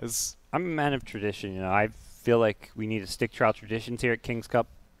who dies. I'm a man of tradition. You know, I feel like we need to stick to our traditions here at King's Cup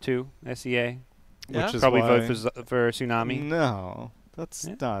 2 SEA. Yeah? Which is Probably why vote for Tsunami. No, that's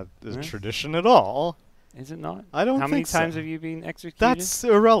Yeah. not a Yeah. tradition at all. Is it not? I don't How many think so. times have you been executed? That's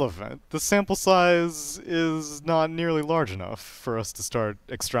irrelevant. The sample size is not nearly large enough for us to start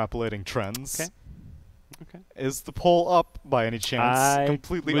extrapolating trends. Okay. Okay. Is the poll up by any chance? I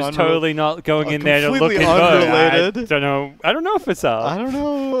Completely was unrelated. totally not going in there to look completely and vote. unrelated. I don't know. I don't know if it's up. I don't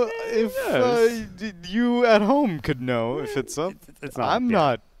know if knows? you at home could know if it's up. It's not. I'm yeah.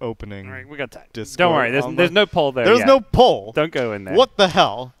 not opening. All right, we got time. Discord Don't worry. on There's the- no poll there. There's yet. no poll. Don't go in there. What the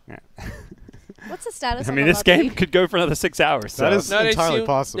hell? Yeah. What's the status? I on mean, the this game lobby? could go for another 6 hours. That so. is- No, they're entirely still,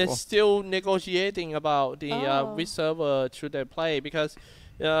 possible. They're still negotiating about the Oh. which server should they play, because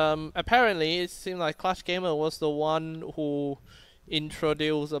apparently it seemed like Clutch Gamer was the one who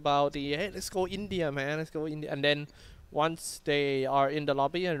introduced about the hey, let's go India, man, let's go India, and then once they are in the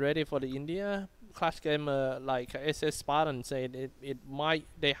lobby and ready for the India, Clutch Gamer like SS Spartan said it might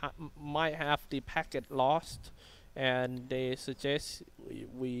might have the packet lost, and they suggest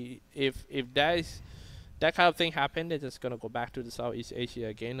we if that is that kind of thing happen, they're just gonna go back to the Southeast Asia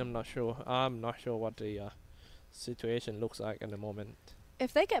again. I'm not sure what the situation looks like at the moment.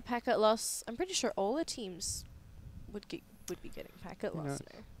 If they get packet loss, I'm pretty sure all the teams would be getting packet Yeah. loss.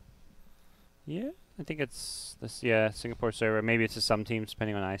 No? Yeah, I think it's this. Yeah, Singapore server. Maybe it's to some teams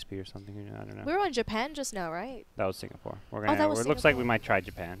depending on ISP or something. I don't know. We were on Japan just now, right? That was Singapore. We're Oh, gonna. that was It looks like we Singapore. might try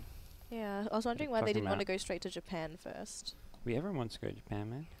Japan. Yeah, I was wondering why they Talking didn't want to about- go straight to Japan first. Everyone wants to go to Japan,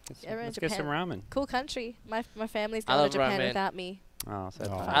 man. Everyone Let's in get some Japan. ramen. Cool country. My family's I going love to Japan ramen. without me. Oh, so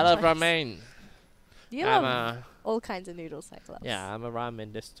Oh. I love Nice. ramen. You I'm love a all kinds of noodles, Cyclopzz. yeah, I'm a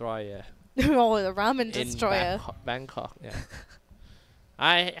ramen destroyer. Oh, the ramen in destroyer. Bangkok. Yeah.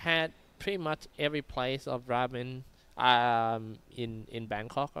 I had pretty much every place of ramen in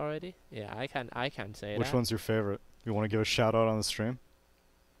Bangkok already. Yeah, I can say Which that. one's your favorite? You want to give a shout out on the stream?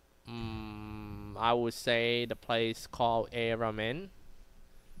 I would say the place called A Ramen,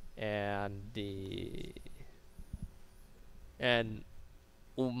 and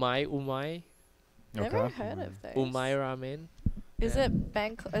Umai Never Okay. heard of those. Umai Ramen. Is Yeah. it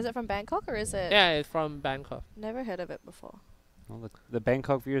Bangkok? Is it from Bangkok or is it? Yeah, it's from Bangkok. Never heard of it before. Well, the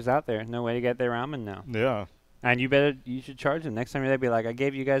Bangkok viewers out there, no way to get their ramen now. Yeah. And you should charge them next time. You'd be like, I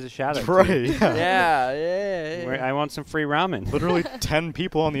gave you guys a shout out. Right. Yeah. Yeah. Where I want some free ramen. Literally 10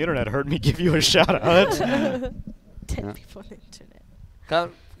 people on the internet heard me give you a shout out. 10 Yeah. people on the internet.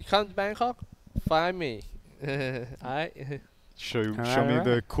 Come to Bangkok, find me. I Show Alright, me the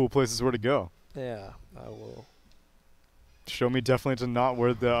alright. cool places where to go. yeah, I will. Show me definitely to not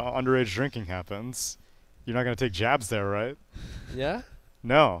where the underage drinking happens. You're not gonna take jabs there, right? Yeah.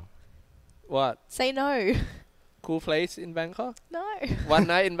 No. What? Say no. Cool place in Bangkok? No. One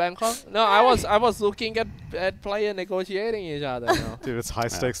night in Bangkok? No, I was looking at player negotiating each other. No. Dude, it's high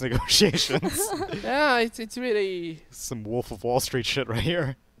stakes negotiations. Yeah, it's really Some Wolf of Wall Street shit right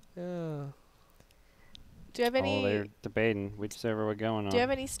here. yeah. Do you have any? Oh, they're debating which server we're going on. Do you have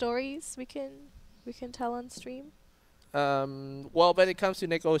any stories we can tell on stream? Well, when it comes to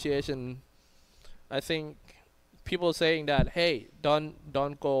negotiation, I think people saying that hey,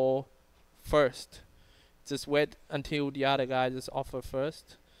 don't go first, just wait until the other guy just offer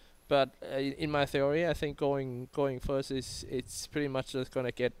first. But in my theory, I think going first is it's pretty much just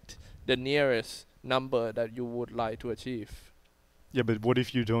gonna get the nearest number that you would like to achieve. Yeah, but what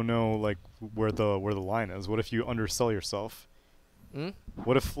if you don't know like where the line is? What if you undersell yourself? Hmm?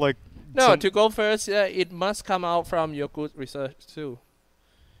 What if like No, to go first, it must come out from your good research too.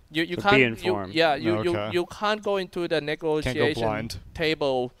 You To be can't informed. you can't go into the can't go negotiation blind?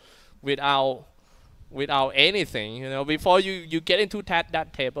 table without anything. You know, before you get into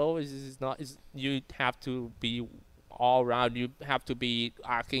that table, you have to be all around. You have to be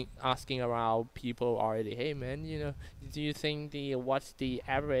asking around people already. Hey man, you know, do you think what's the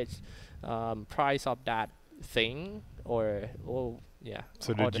average price of that thing or yeah?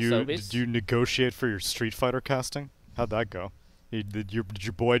 So or did the service? you negotiate for your Street Fighter casting? How'd that go? Did your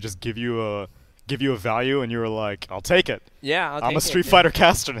boy just give you a value and you were like, I'll take it. Yeah, I'm a Street Fighter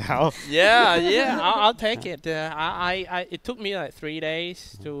caster now. Yeah, I'll take it. It took me like 3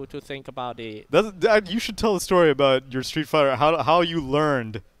 days to think about it. You should tell the story about your Street Fighter, how you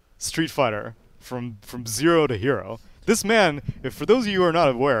learned Street Fighter from 0 to hero. This man, for those of you who are not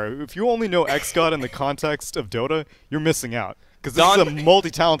aware, if you only know Xgod in the context of Dota, you're missing out. Because this is a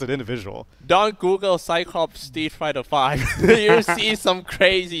multi-talented individual. Don't Google Xyclopzz Street Fighter 5. You see some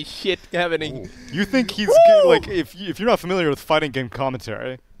crazy shit happening. You think he's like if you're not familiar with fighting game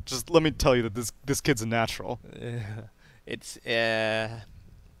commentary, just let me tell you that this kid's a natural. It's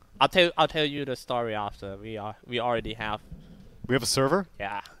I'll tell you the story after. We already have. We have a server?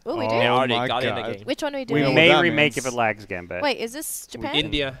 Yeah. Oh, we do? We Oh already my got in God. the game. Which one are we We know doing? what May that remake means. if it lags again, but Wait, is this Japan?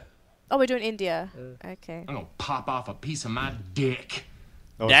 India. Oh, we're doing India. Okay. I'm gonna pop off a piece of my dick.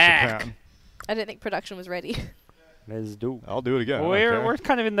 Oh, it's Dak. Japan. I didn't think production was ready. let's do. I'll do it again. We're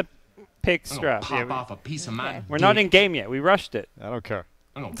kind of in the pick I'm gonna strap. pop Yeah, off a piece of my Okay. we're not dick. in game yet. We rushed it. I don't care.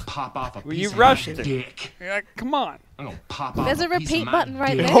 I'm gonna pop off a Well, piece you of rushed my it. dick. You're like, come on. I'm gonna pop off There's a piece of repeat my button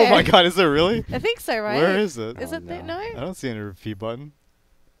right dick. there. Oh my God, is there really? I think so, right? Where is it? Is Oh, it there? no. No? I don't see any repeat button.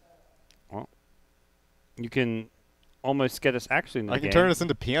 You can almost get us actually in the I game. can turn this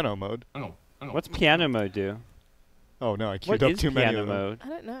into piano mode. I'm gonna What's piano mode do? Oh no, I What queued up is too many piano of them. mode? I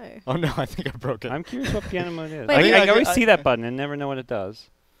don't know. Oh no, I think I broke it. I'm curious what piano mode is. Wait, I, we- I always I- see that button and never know what it does.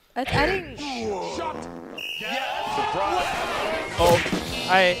 I didn't.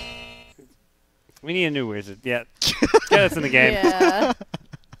 We need a new wizard. Yeah. Get us in the game. Yeah.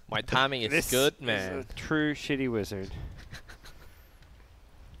 My timing is This good, is man. a true shitty wizard.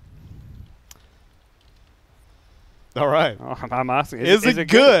 All right. Oh, I'm asking. Is it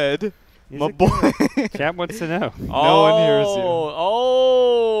good? Is My it boy. good? Chap wants to know. No one hears you.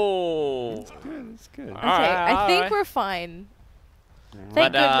 Oh. It's good. Okay, Alright, I think alright. we're fine.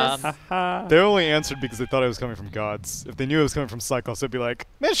 But, Thank goodness. Haha. They only answered because they thought it was coming from GoDz. If they knew it was coming from Cyclopzz, they'd be like,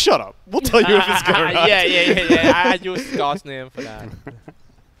 "Man, shut up. We'll tell you if it's good or not." Yeah. I use God's name for that.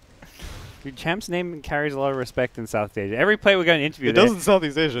 Dude, Champ's name carries a lot of respect in South Asia. Every player we got an interview. It does in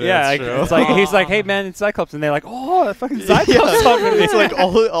Southeast Asia. Yeah, that's like, true. it's like he's like, "Hey man, it's Cyclops," and they're like, "Oh, that fucking Cyclops." Yeah, talking to me." it's like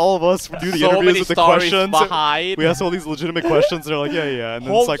all of us do the So interviews many with the stories questions. behind. We ask all these legitimate questions. They're like, yeah. And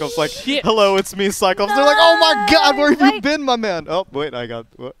then Oh, Cyclops like, shit. "Hello, it's me, Cyclops." They're like, "Oh my God, where have you Wait. been, my man?" Oh, wait, I got.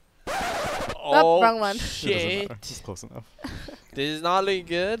 What? Oh, wrong one. It doesn't shit. matter. It's close enough. This is not looking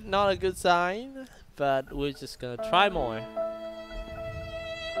good. Not a good sign. But we're just gonna try more.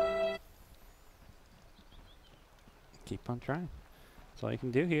 Keep on trying. That's all you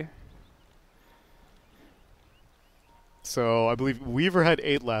can do here. So I believe Weaver had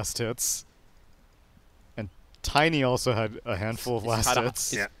 8 last hits, and Tiny also had a handful of last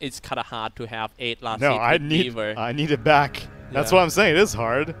hits. It's kind of hard to have 8 last No, hit I with need Beaver. I need it back. That's Yeah. what I'm saying. It is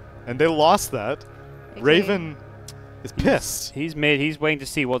hard, and they lost that. Okay. Raven is pissed. He's waiting to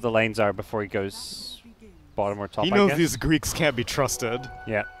see what the lanes are before he goes bottom or top. He I knows guess. these Greeks can't be trusted.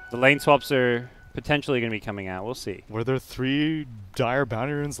 Yeah, the lane swaps are potentially going to be coming out. We'll see. Were there 3 dire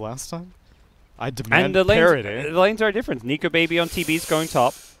bounty runes last time? I demand And the parity. lanes are different. Nico Baby on TB is going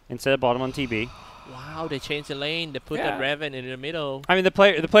top instead of bottom on TB. Wow, they changed the lane. They put Yeah. the Raven in the middle. I mean, the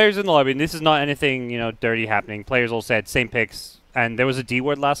players in the lobby, and this is not anything dirty happening. Players all said same picks, and there was a D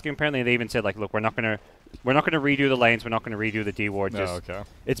ward last game apparently. And they even said like, look, we're not gonna redo the lanes. We're not gonna redo the D ward. No, Just okay.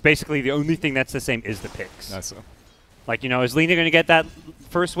 it's basically the only thing that's the same is the picks. I see. Like is Lena gonna get that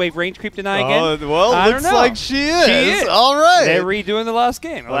first wave range creep deny again? Well, I looks don't know. like she is. She is. All right. They're redoing the last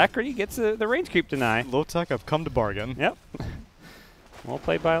game. Alacrity gets the range creep deny. Lotac, I've come to bargain. Yep. Well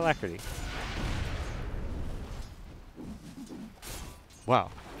played by Alacrity.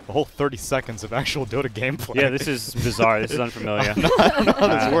 Wow. A whole 30 seconds of actual Dota gameplay. Yeah, this is bizarre. This is unfamiliar. I don't know how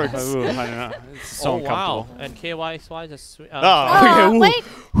this works. Ooh, I don't know. It's so Oh uncomfortable. wow! And KYSY just Oh, Ooh. wait.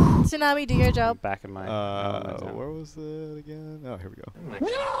 Tsunami, do your job. Back in my. Where was it again? Oh, here we go.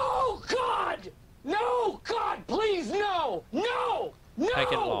 No, God! No, God, please, no! No! No!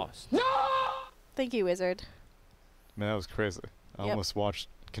 Packet lost. No! Thank you, Wizard. Man, that was crazy. I Yep. almost watched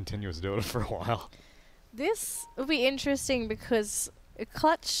continuous Dota for a while. This will be interesting because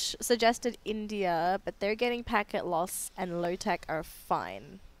Clutch suggested India, but they're getting packet loss and Lotac are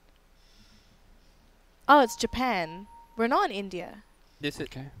fine. Oh, it's Japan. We're not in India. This is.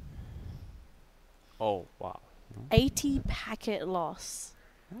 Okay. Oh wow. 80 packet loss.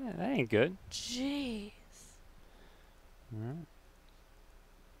 Yeah, that ain't good. Jeez. Alright.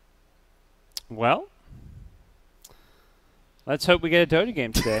 Well, let's hope we get a Dota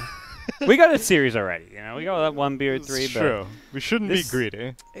game today. We got a series already, you know. We got that 1 3, It's but true. We shouldn't be this-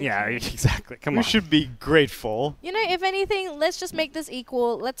 greedy. yeah, exactly. Come We on. should be grateful. You know, if anything, let's just make this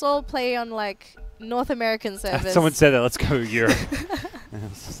equal. Let's all play on like North American servers. Someone said that. Let's go Europe. And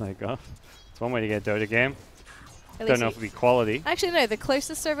it's just like, oh, it's one way to get a Dota game. At Don't least know if it'd be quality. Actually, no. The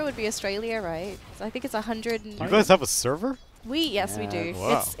closest server would be Australia, right? So I think it's 100. You guys have a server? Yes, we Yeah, do.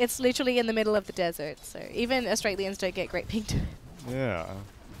 wow. It's literally in the middle of the desert, so even Australians don't get great ping to it. Yeah.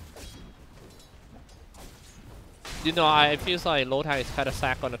 You know, I feels like Lotac is kind of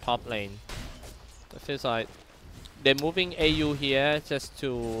sack on the top lane. It feels like they're moving AU here just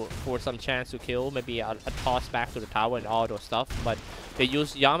for some chance to kill, maybe a toss back to the tower and all those stuff. But they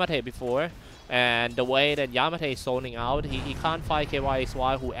used Yamate before, and the way that Yamate is zoning out, he can't fight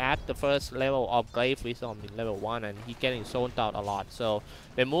KYXY, who at the first level of Glaive Wisdom in level 1, and he getting zoned out a lot. So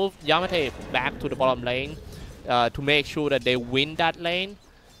they move Yamate back to the bottom lane to make sure that they win that lane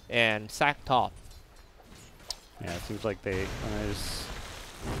and sack top. Yeah, it seems like they just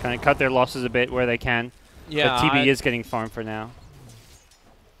kind of cut their losses a bit where they can. Yeah, But TB is getting farmed for now.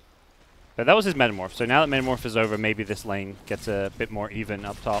 But that was his Metamorph. So now that Metamorph is over, maybe this lane gets a bit more even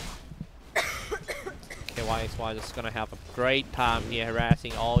up top. KYXY is gonna have a great time here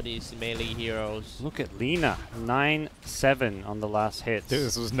harassing all these melee heroes. Look at Lina. 9-7 on the last hit. Dude,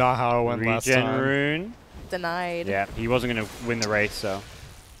 this was not how it went last Regen time. rune. Denied. Yeah, he wasn't going to win the race, so.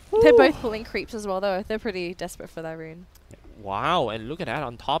 They're both pulling creeps as well, though. They're pretty desperate for that rune. Wow, and look at that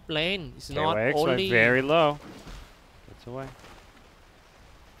on top lane. It's not KYXY only very low. Gets away.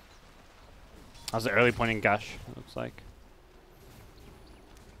 That was the early point in Gush, it looks like.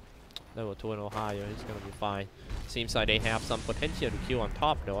 level 2 and higher. It's gonna be fine. Seems like they have some potential to kill on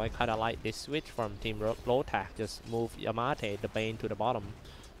top, though. I kinda like this switch from Team Lotac. Just move Yamate, the Bane, to the bottom.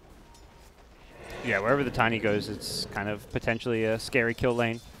 Yeah, wherever the Tiny goes, it's kind of potentially a scary kill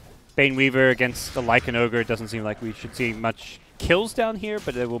lane. Bane Weaver against the Lycan Ogre. It doesn't seem like we should see much kills down here,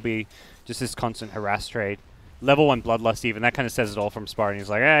 but there will be just this constant harass trade. Level 1 Bloodlust even, that kind of says it all from Spartan. He's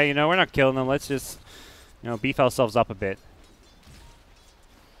like, hey, you know, we're not killing them. Let's just, you know, beef ourselves up a bit.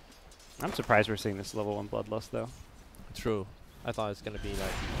 I'm surprised we're seeing this level 1 Bloodlust, though. True. I thought it's gonna be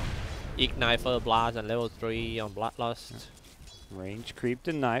like Ignite for Blast and level 3 on Bloodlust. Yeah. Range creep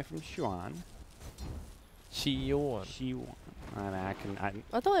deny from Xuan. Xion. Xiwan. I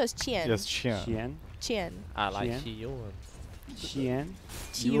thought it was Qian. Yes, Qian. Qian. Qian. I like Xian. Xion.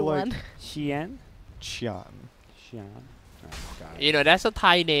 Qian. You like Qian. Qian. Qian. Xian. Oh, God. You know, that's a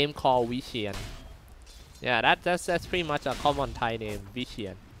Thai name called Vixian. Yeah, that's pretty much a common Thai name,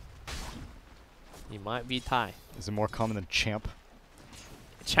 Vixian. He might be Thai. Is it more common than Champ?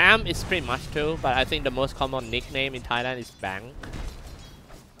 Champ is pretty much too, but I think the most common nickname in Thailand is Bang.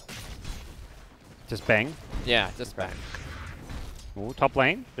 Just bang. Yeah, just Bang. Ooh, top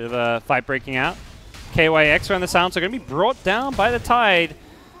lane. Bit of a fight breaking out. KYX around the sounds are going to be brought down by the Tide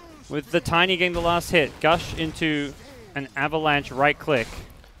with the Tiny getting the last hit. Gush into an avalanche right click.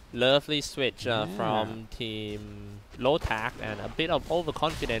 Lovely switch from Team Lotac, and a bit of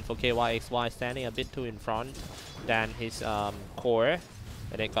overconfidence for KYXY, standing a bit too in front than his core, and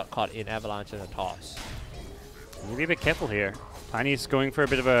then got caught in avalanche and a toss. We'll be a bit careful here. Tiny's going for a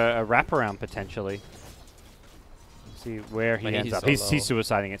bit of a wraparound potentially. See where he But ends he's up. so He's low.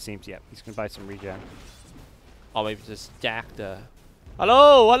 suiciding, it seems. Yep, he's going to buy some regen. Or maybe just jack the...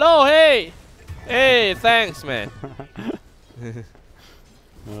 Hello, hey! Hey, thanks, man.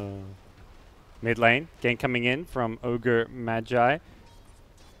 Mid lane, gank coming in from Ogre Magi.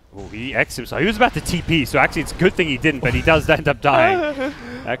 Oh, he X'd himself. He was about to TP, so actually it's a good thing he didn't, but he does end up dying.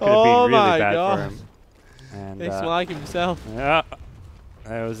 That could have been really bad for him. And It's like himself. yeah,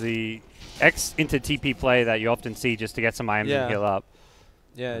 that was the X into TP play that you often see just to get some items and heal up.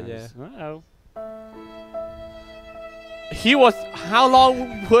 Yeah, Uh-oh. He was... How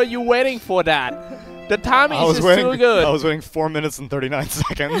long were you waiting for that? The timing is just too good. I was waiting 4 minutes and 39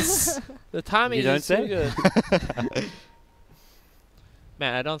 seconds. The timing You don't is too say? good.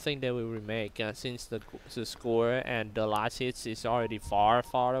 Man, I don't think they will remake since the score and the last hits is already far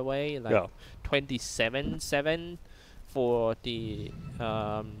away. Like 27-7 for the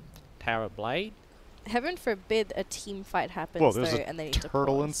Terra Blade. Heaven forbid a team fight happens, Whoa, there's though, a and they need to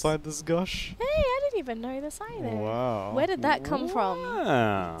turtle pause. inside this gush? Hey, I didn't even know this either. Wow. Where did that come from?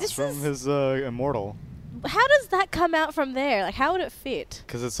 Wow. This It's from is- his immortal. How does that come out from there? Like, how would it fit?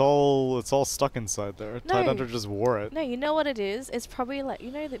 Because it's all stuck inside there. No. Tidehunter just wore it. No, you know what it is? It's probably like, you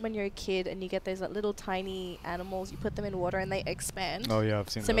know that when you're a kid and you get those like little tiny animals, you put them in water and they expand. Oh yeah, I've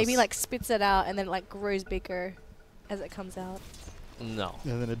seen So this. maybe like spits it out and then it like grows bigger as it comes out. No.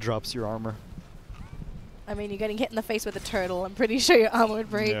 And then it drops your armor. I mean, you're getting hit in the face with a turtle. I'm pretty sure your armor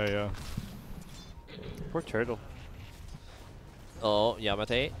would break. Yeah, yeah. Poor turtle. Oh,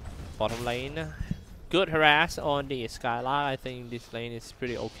 Yamate. Bottom lane. Good harass on the Skylar. I think this lane is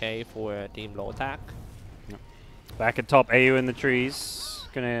pretty okay for Team Lotac. Back at top, AU in the trees.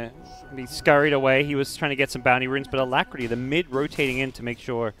 Gonna be scurried away. He was trying to get some bounty runes, but Alacrity, the mid rotating in to make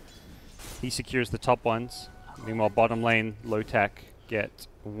sure he secures the top ones. Meanwhile, bottom lane, Lotac get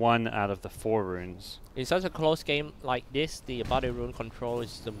 1 out of the 4 runes. In such a close game like this, the body rune control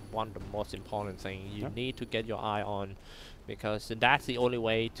is one of the most important thing you Yep. need to get your eye on, because that's the only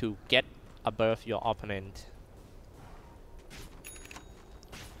way to get above your opponent.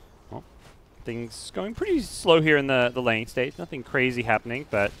 Well, things going pretty slow here in the lane stage. Nothing crazy happening,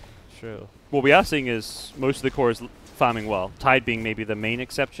 but True. what we are seeing is most of the core is farming well. Tide being maybe the main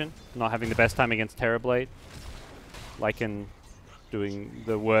exception, not having the best time against Terrorblade. Lycan doing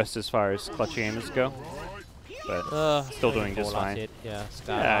the worst as far as clutch aimers go, but still doing just fine. Yeah, Yeah,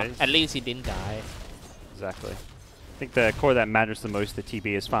 Skylar. At least he didn't die. Exactly. I think the core that matters the most, the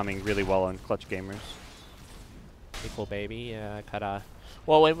TB, is farming really well on clutch gamers. Equal baby, kinda.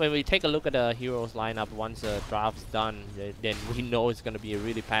 Well, when we take a look at the heroes lineup, once the draft's done, then we know it's gonna be a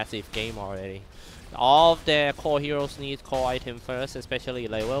really passive game already. All of their core heroes need core item first, especially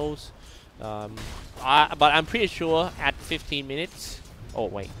levels. But I'm pretty sure at 15 minutes. Oh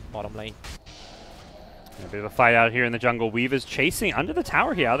wait, bottom lane. A bit of a fight out here in the jungle. Weaver's chasing under the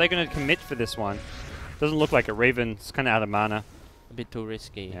tower here. Are they going to commit for this one? Doesn't look like it. Raven's kind of out of mana. A bit too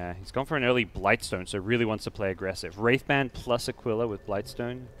risky. Yeah, he's gone for an early Blightstone, so really wants to play aggressive. Wraithband plus Aquila with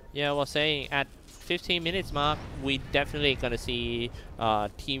Blightstone. Yeah, I was saying at 15 minutes mark, we definitely gonna see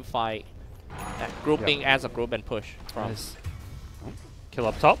team fight, grouping as a group and push from. Nice. Oh, kill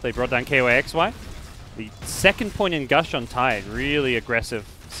up top. They brought down KOXY. The second point in Gush on Tide. Really aggressive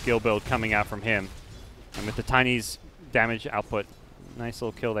skill build coming out from him. And with the Tiny's damage output, nice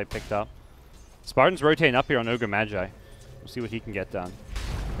little kill they picked up. Spartans rotating up here on Ogre Magi. We'll see what he can get done.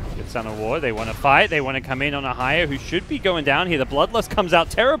 Gets Son of War. They want to fight. They want to come in on a higher who should be going down here. The Bloodlust comes out.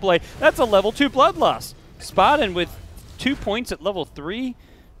 Terrorblade. That's a level 2 Bloodlust. Spartan with 2 points at level 3.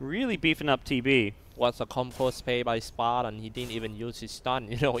 Really beefing up TB. Was a compost play by Spartan. He didn't even use his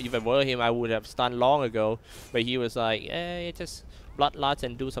stun. You know, if I were him, I would have stunned long ago. But he was like, just Bloodlust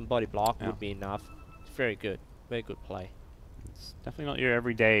and do some body block would be enough. Very good. Very good play. It's definitely not your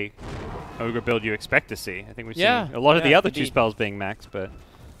everyday Ogre build you expect to see. I think we've Yeah, seen a lot of the other indeed. 2 spells being maxed, but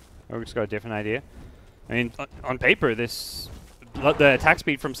Ogre's got a different idea. I mean, on paper, the attack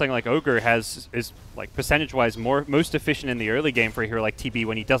speed from something like Ogre is like percentage-wise most efficient in the early game for a hero like TB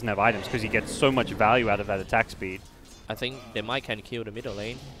when he doesn't have items, because he gets so much value out of that attack speed. I think they might can kill the middle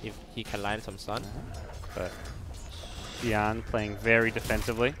lane if he can land some stun. But Xian playing very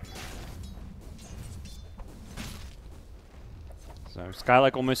defensively. So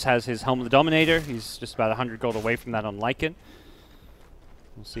Skylark almost has his Helm of the Dominator. He's just about 100 gold away from that on Lycan.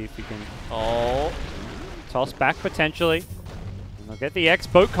 We'll see if he can toss back potentially. And they'll get the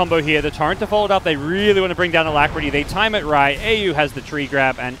X-Boat combo here. The Torrent to fold up. They really want to bring down Alacrity. They time it right. AU has the tree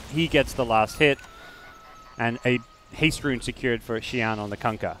grab, and he gets the last hit. And a haste rune secured for Xian on the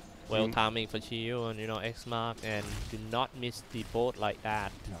Kunkka. Well timing for Chiyu and X Mark, and do not miss the boat like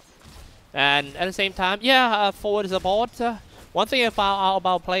that. No. And at the same time, forward support. One thing I found out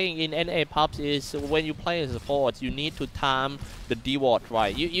about playing in NA pubs is when you play as a support, you need to time the D ward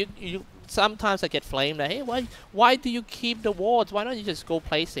right. You sometimes I get flamed like, hey, why do you keep the wards? Why don't you just go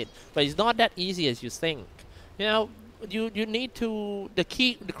place it? But it's not that easy as you think. You know, you need to the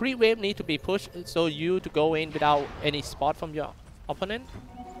creep wave need to be pushed so you to go in without any spot from your opponent.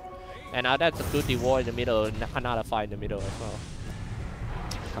 And now that's a good D ward in the middle, another fight in the middle as well.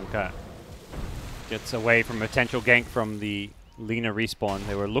 Kunkka gets away from potential gank from the Lina respawn.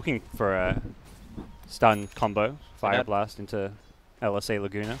 They were looking for a stun combo, Fire Blast into LSA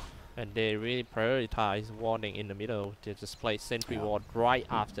Laguna. And they really prioritize warding in the middle to just play sentry ward right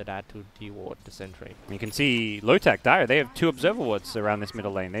after that to de-ward the sentry. You can see Lotac Dire, they have 2 observer wards around this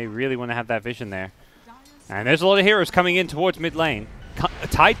middle lane. They really want to have that vision there. And there's a lot of heroes coming in towards mid lane.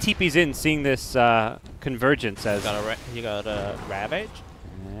 Tide TP's in, seeing this convergence as... You got a Ravage?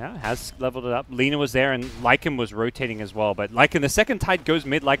 Yeah, has leveled it up. Lina was there, and Lycan was rotating as well. But Lycan, the second Tide goes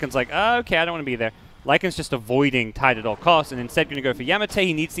mid, Lycan's like, oh, okay, I don't want to be there. Lycan's just avoiding Tide at all costs, and instead going to go for Yamate.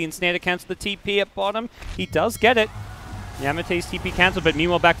 He needs the Ensnare to cancel the TP at bottom. He does get it. Yamate's TP cancelled, but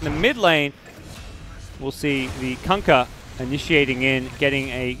meanwhile back in the mid lane, we'll see the Kunkka initiating in, getting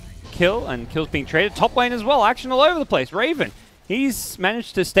a kill, and kills being traded. Top lane as well, action all over the place. Raven, he's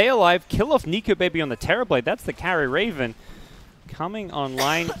managed to stay alive, kill off Nico Baby on the Terrorblade. That's the carry. Raven coming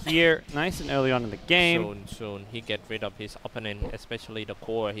online here nice and early on in the game. Soon he get rid of his opponent, especially the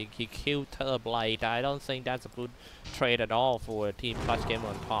core. He killed Terrorblade. I don't think that's a good trade at all for Team Clutch Gamer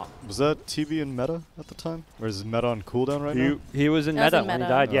on top. Was that TB in meta at the time? Or is meta on cooldown right now? He was in meta when he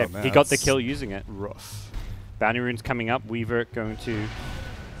died, oh, yeah. Man, he got the kill using it. Rough. Bounty runes coming up. Weaver going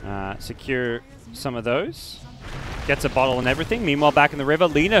to secure some of those. Gets a bottle and everything. Meanwhile, back in the river,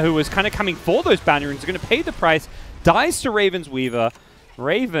 Lina, who was kind of coming for those bounty runes, is going to pay the price. Dies to Raven's Weaver.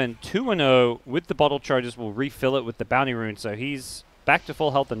 Raven 2-0 with the bottle charges will refill it with the bounty rune, so he's back to full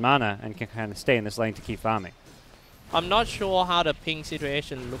health and mana and can kind of stay in this lane to keep farming. I'm not sure how the ping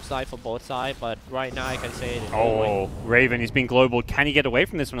situation looks like for both sides, but right now I can say it. Oh, Raven, he's been global. Can he get away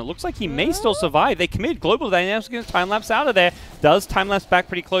from this one? It looks like he may still survive. They committed global dynamics against time-lapse out of there. Does time-lapse back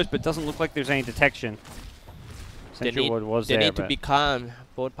pretty close, but doesn't look like there's any detection. They need to be calm,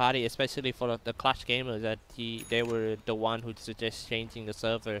 both parties, especially for the Clutch Gamers, that they were the one who suggests changing the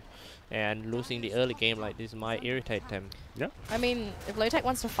server, and losing the early game like this might irritate them. Yeah. I mean, if Lotac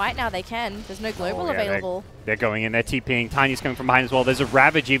wants to fight now, they can. There's no global available. They're going in, they're TPing. Tiny's coming from behind as well. There's a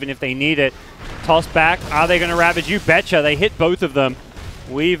Ravage even if they need it. Toss back. Are they going to Ravage? You betcha. They hit both of them.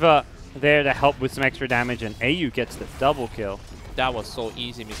 Weaver there to help with some extra damage, and AU gets the double kill. That was so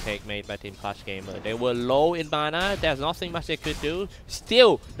easy mistake made by Team Clutch Gamer. They were low in mana. There's nothing much they could do.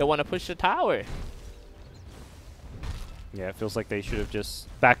 Still, they want to push the tower. Yeah, it feels like they should have just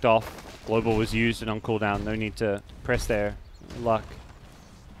backed off. Global was used and on cooldown. No need to press their luck.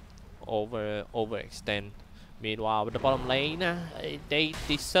 Overextend. Meanwhile, with the bottom lane, they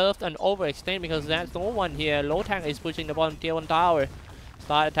deserved an overextend because there's no one here. Lotac is pushing the bottom tier 1 tower.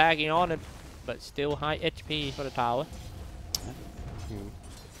 Start attacking on it, but still high HP for the tower.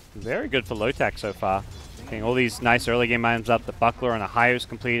 Very good for Lotac so far. Getting all these nice early game items up. The buckler and a high is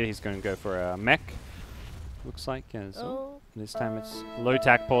completed. He's going to go for a mech. Looks like this time it's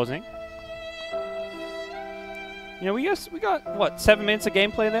Lotac pausing. You know, we got what, 7 minutes of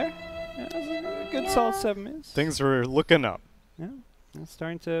gameplay there? Yeah, that was a good solid 7 minutes. Things were looking up. Yeah, I'm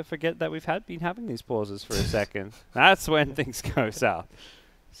starting to forget that we've been having these pauses for a second. That's when things go south.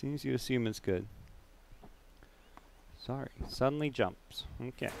 As soon as you assume it's good. Sorry, suddenly jumps.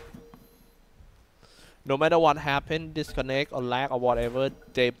 Okay. No matter what happened, disconnect or lag or whatever,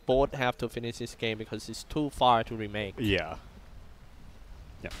 they both have to finish this game because it's too far to remake. Yeah.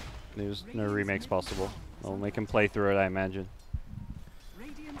 Yep. There's no remakes possible. They'll make him play through it, I imagine.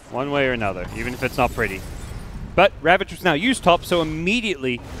 One way or another, even if it's not pretty. But Ravage was now used top, so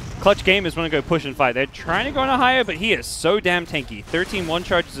immediately Clutch Gamers want to go push and fight. They're trying to go on a higher, but he is so damn tanky. 13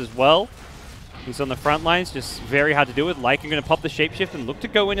 one-charges as well. He's on the front lines, just very hard to deal with. Lycan going to pop the shapeshift and look to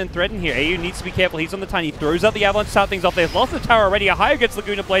go in and threaten here. AU needs to be careful. He's on the Tiny. He throws out the Avalanche to start things off. They've lost the tower already. Ahio gets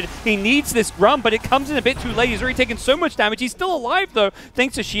Laguna Blade. He needs this run, but it comes in a bit too late. He's already taken so much damage. He's still alive, though,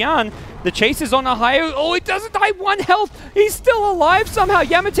 thanks to Xian. The chase is on Ahio. Oh, it doesn't die. 1 health. He's still alive somehow.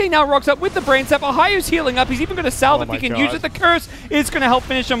 Yamate now rocks up with the Brain Sap. Ahio's healing up. He's even going to salve if he can use it. The curse is going to help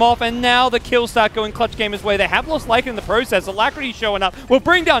finish him off, and now the kills start going Clutch Gamers' way. They have lost Lycan in the process. Alacrity showing up will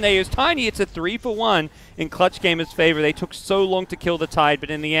bring down AU's Tiny. It's a 3-for-1. In Clutch Gamers' favor. They took so long to kill the Tide,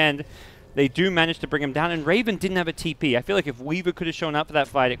 but in the end, they do manage to bring him down, and Raven didn't have a TP. I feel like if Weaver could have shown up for that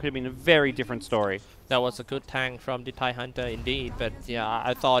fight, it could have been a very different story. That was a good tank from the Tide Hunter indeed, but yeah,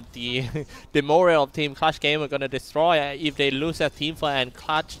 I thought the the morale of Team Clutch Game were gonna destroy if they lose their team fight and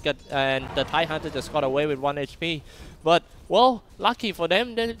and the Tide Hunter just got away with 1 HP. But well, lucky for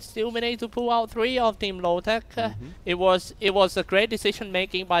them, they still managed to pull out 3 of Team Lotac. It was a great decision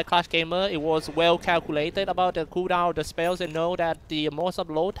making by Clutch Gamer. It was well calculated about the cooldown of the spells. They know that the most of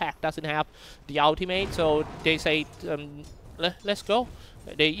Lotac doesn't have the ultimate, so they say let's go.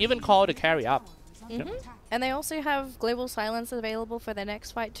 They even call the carry up. And they also have Global Silence available for their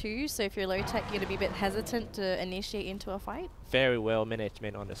next fight too, so if you're Lotac, you're going to be a bit hesitant to initiate into a fight. Very well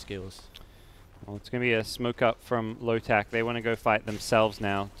management on the skills. Well, it's going to be a smoke up from Lotac. They want to go fight themselves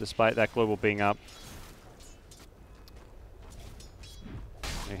now, despite that global being up.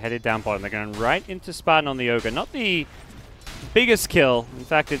 They're headed down bottom. They're going right into Spartan on the Ogre. Not the biggest kill. In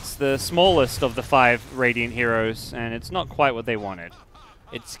fact, it's the smallest of the 5 Radiant heroes, and it's not quite what they wanted.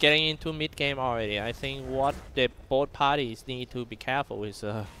 It's getting into mid game already. I think what both parties need to be careful is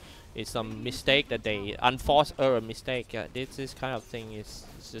some mistake that they unforced error mistake. This kind of thing is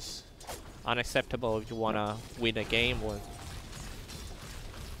just unacceptable if you wanna win a game.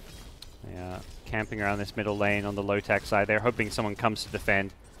 Yeah, camping around this middle lane on the Lotac side. They're hoping someone comes to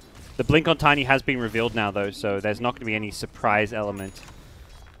defend. The blink on Tiny has been revealed now though, so there's not going to be any surprise element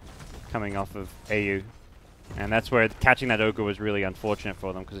coming off of AU. And that's where catching that Ogre was really unfortunate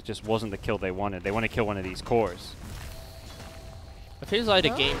for them, because it just wasn't the kill they wanted. They want to kill one of these cores. It feels like the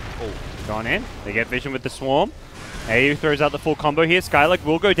game... Oh. Gone in. They get vision with the Swarm. AU throws out the full combo here. Skylark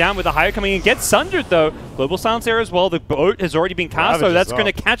will go down with a higher coming in. Gets sundered though. Global Silence there as well. The boat has already been cast, so that's going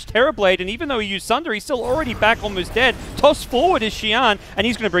to catch Terrorblade. And even though he used Sunder, he's still already back almost dead. Tossed forward is Xian, and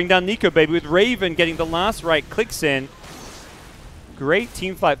he's going to bring down Nico Baby with Raven getting the last right clicks in. Great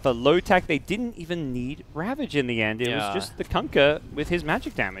team fight for Lotac. They didn't even need Ravage in the end. It was just the Kunkka with his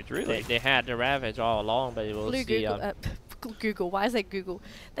magic damage, really. They had the Ravage all along, but it was Google. Why is it Google?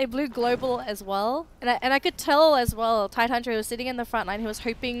 They blew Global as well. And I could tell as well, Tidehunter was sitting in the front line. He was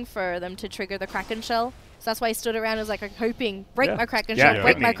hoping for them to trigger the Kraken Shell. So that's why he stood around and was like hoping, break my Kraken Shell,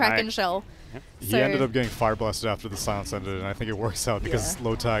 break my Kraken Shell. Yep. He ended up getting fire blasted after the silence ended, and I think it works out because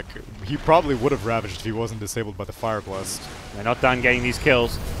Lotac, he probably would have ravaged if he wasn't disabled by the fire blast. They're not done getting these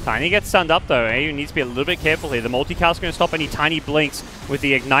kills. Tiny gets stunned up though. AU needs to be a little bit careful here. The multicast going to stop any Tiny blinks with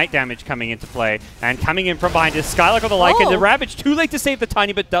the ignite damage coming into play. And coming in from behind is Skylark on the Lycan. The Ravage too late to save the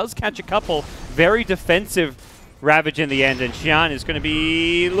Tiny, but does catch a couple. Very defensive Ravage in the end, and Xian is going to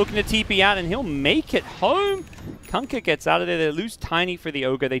be looking to TP out, and he'll make it home. Kunkka gets out of there. They lose Tiny for the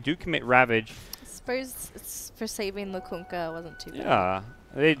Ogre. They do commit Ravage. I suppose it's for saving the Kunkka wasn't too bad.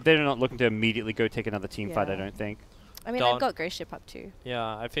 Yeah, they're not looking to immediately go take another team fight, I don't think. I mean, I've got Ghost Ship up too.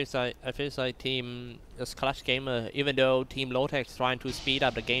 Yeah, I feel like Team Clutch Gamer, even though Team Lotac is trying to speed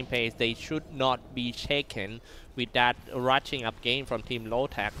up the game pace, they should not be shaken with that rushing up game from Team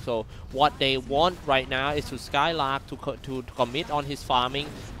Lotac. So what they want right now is to Skylark to commit on his farming,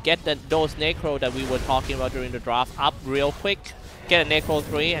 get those Necro that we were talking about during the draft up real quick, get a Necro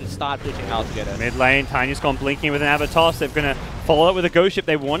 3 and start pushing out together. Mid lane, Tiny's gone blinking with an Avatos. They're going to follow up with a Ghost Ship.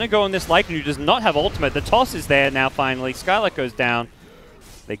 They want to go on this Lycan who does not have ultimate. The toss is there now finally. Skylark goes down.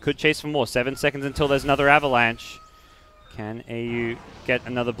 They could chase for more. 7 seconds until there's another Avalanche. Can AU get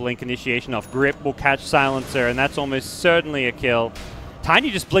another blink initiation off? Grip will catch Silencer, and that's almost certainly a kill.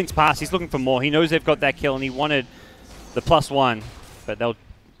 Tiny just blinks past. He's looking for more. He knows they've got that kill, and he wanted the +1, but they'll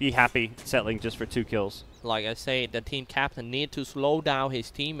be happy settling just for 2 kills. Like I say, the team captain need to slow down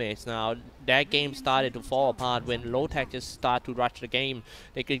his teammates now. That game started to fall apart when Lotac just start to rush the game.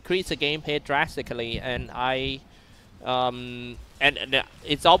 They could increase the game pace drastically, and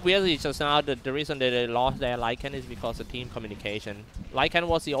it's obviously just now the reason that they lost their Lycan is because of team communication. Lycan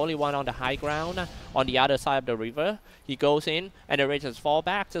was the only one on the high ground on the other side of the river. He goes in and the Rangers fall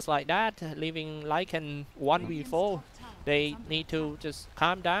back just like that, leaving Lycan 1v4. They need to just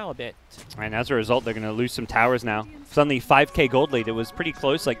calm down a bit. And as a result, they're going to lose some towers now. Suddenly 5k gold lead. It was pretty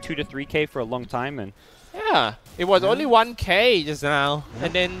close, like 2 to 3k for a long time. And yeah, it was only 1k just now.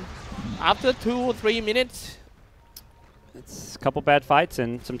 And then after 2 or 3 minutes, it's a couple bad fights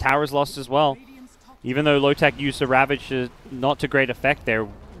and some towers lost as well. Even though Lotac used the Ravage to not to great effect, they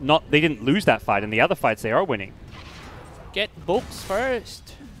didn't lose that fight. In the other fights, they are winning. Get books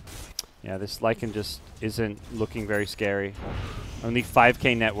first. Yeah, this Lycan just isn't looking very scary. Only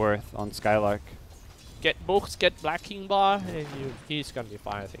 5k net worth on Skylark. Get books, get Black King Bar, and he's gonna be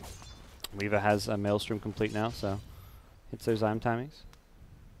fine, I think. Weaver has a Maelstrom complete now, so hits those IM timings.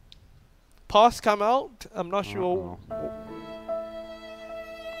 Pause come out. I'm not sure.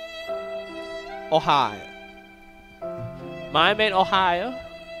 Ohio. My man, Ohio.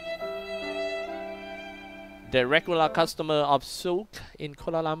 The regular customer of Zook in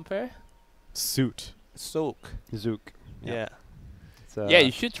Kuala Lumpur. Zook. Zook. Yeah. Yeah,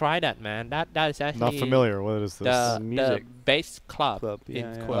 you should try that, man. That is actually not familiar. What is this? The bass club in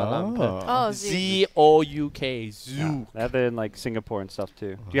Kuala Lumpur. Oh, Z-O-U-K. Zook. Yeah, they have it in like Singapore and stuff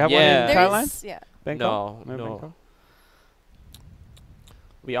too. Do you have one in Thailand? Yeah. Bangkok? No. Bangkok?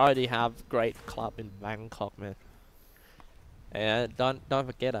 We already have great club in Bangkok, man. And don't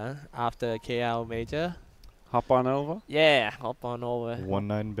forget, after KL Major, hop on over. Yeah, hop on over. One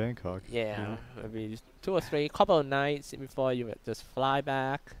night in Bangkok. Yeah, maybe 2 or 3 couple of nights before you just fly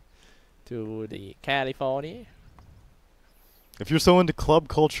back to the California. If you're so into club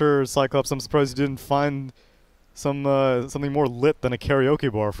culture, Xyclopzz, I'm surprised you didn't find something more lit than a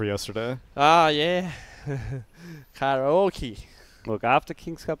karaoke bar for yesterday. Ah, yeah. Karaoke. Look, after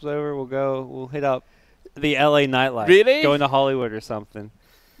King's Cup's over, we'll hit up the LA nightlife. Really? Going to Hollywood or something.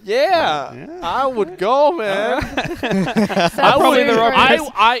 Yeah, I would go, man. I probably the wrong place.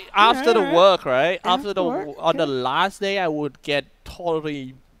 I after the work, right? Yeah, After the work, on the last day, I would get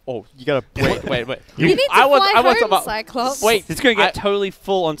totally. Oh, You gotta wait. You need to I was fly about home, Xyclopzz. wait. He's going to get I- totally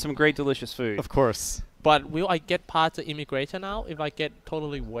full on some great, delicious food. Of course. But will I get past the immigration now if I get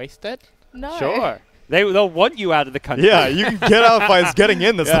totally wasted? No. Sure. They'll want you out of the country. Yeah, you can get out by getting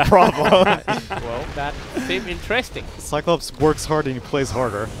in. That's the problem. Well, that seems interesting. Xyclopzz works hard and he plays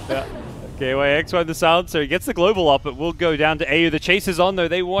harder. Yeah. Okay, X1 the silencer. He gets the global up. It will go down to AU. The chase is on, though.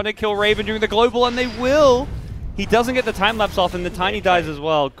 They want to kill Raven during the global, and they will. He doesn't get the time lapse off, and the Tiny dies as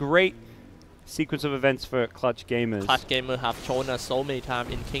well. Great sequence of events for Clutch Gamers. Clutch Gamer have shown us so many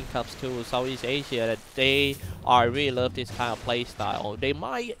times in King Cups to Southeast Asia that they are really love this kind of play style. They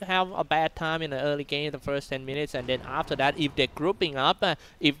might have a bad time in the early game, the first 10 minutes, and then after that, if they're grouping up,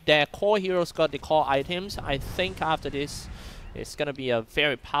 if their core heroes got the core items, I think after this, it's gonna be a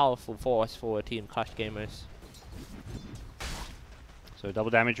very powerful force for Team Clutch Gamers. So double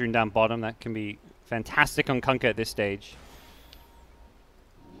damage rune down bottom. That can be fantastic on Kunkka at this stage.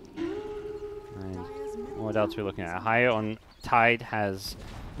 And what else are we looking at? Higher on Tide has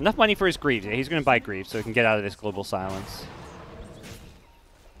enough money for his Greaves. Yeah, he's going to buy Greaves so he can get out of this global silence.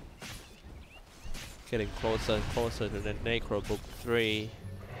 Getting closer and closer to the Necro Book 3.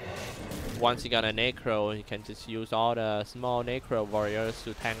 Once you got a Necro, you can just use all the small Necro warriors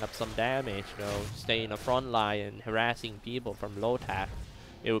to tank up some damage, stay in the front line and harassing people from Lotac.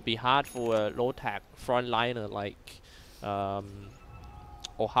 It would be hard for a Lotac frontliner like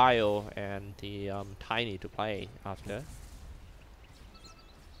Ohio and the Tiny to play after.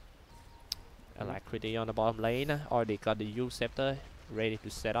 Alacrity on the bottom lane, already got the U Scepter ready to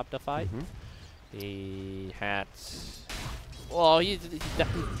set up the fight. He had, well, he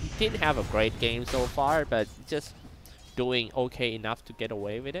didn't have a great game so far, but just doing okay enough to get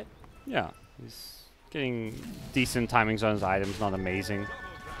away with it. Yeah, he's getting decent timings on his items, not amazing.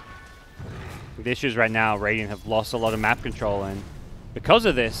 The issues right now, Radiant have lost a lot of map control, and because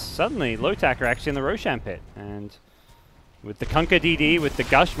of this, suddenly Lotac are actually in the Roshan pit. And with the Kunkka DD, with the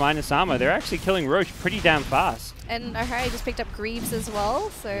Gush minus armor, they're actually killing Roche pretty damn fast. And O'Hara just picked up Greaves as well,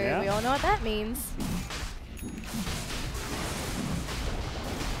 so we all know what that means.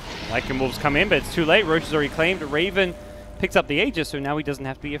 Lycan Wolves come in, but it's too late. Roche has already claimed. Raven picks up the Aegis, so now he doesn't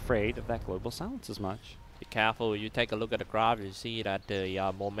have to be afraid of that global silence as much. Be careful, you take a look at the graph, you see that the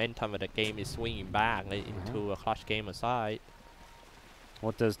momentum of the game is swinging back into a Clutch Gamer side.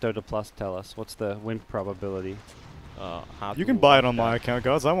 What does Dota Plus tell us? What's the win probability? You can buy it on my account,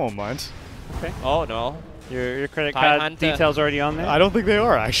 guys. I won't mind. Okay. Oh, no. Your credit Time card Hunter. details already on there? I don't think they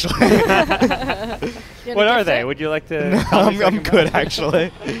are, actually. What are they? Would you like to... I'm good,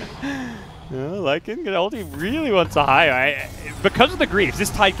 actually. Lycan, Goldie really wants a higher. Because of the Greaves, this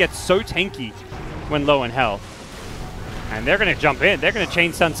Tide gets so tanky when low in health. And they're going to jump in. They're going to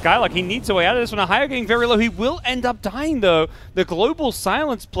chain stun Skylark. He needs a way out of this one. A higher getting very low. He will end up dying, though. The global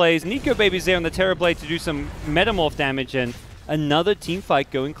silence plays. Nico Baby's there on the Terrorblade to do some metamorph damage, and another team fight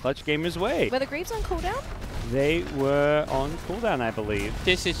going Clutch Gamer's way. Were the Greaves on cooldown? They were on cooldown, I believe.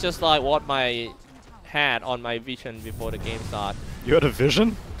 This is just like what I had on my vision before the game started. You had a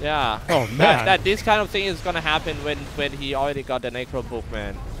vision? Yeah. Oh, man. That this kind of thing is going to happen when he already got the Necro Book,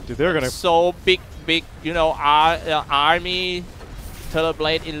 man. Dude, they're going to... So big, army,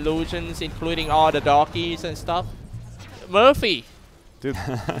 Terrorblade illusions, including all the doggies and stuff. Murphy. Dude,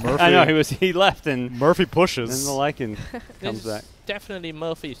 Murphy... I know, he left, and Murphy pushes. then the Lycan comes This back. is definitely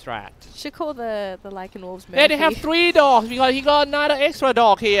Murphy's strat. Should call the Lycan Wolves Murphy. Yeah, they have 3 dogs because he got another extra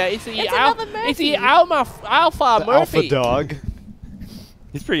dog here. It's the another It's the Murphy. alpha The Murphy. alpha dog.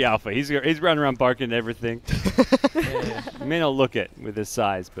 He's pretty alpha. He's running around barking at everything. Yeah. He may not look it with his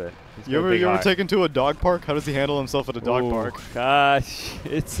size, but he's got You a big ever heart. take him to a dog park? How does he handle himself at a dog park? Gosh,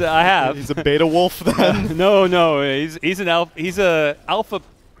 I have. He's a beta wolf then? No, he's a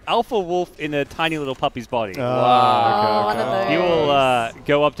alpha wolf in a tiny little puppy's body. Wow. One of He will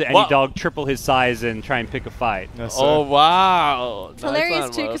go up to any What? dog, triple his size, and try and pick a fight. Yes, Oh, wow. It's hilarious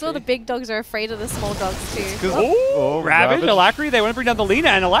too, because all the big dogs are afraid of the small dogs too. Oh, Ravage, Alacrity, they want to bring down the Lina,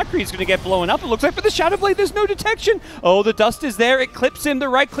 and Alacrity is going to get blown up. It looks like for the Shadow Blade, there's no detection. Oh, the dust is there. It clips him. The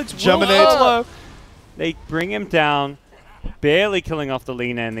right clicks will Geminate. follow. They bring him down, barely killing off the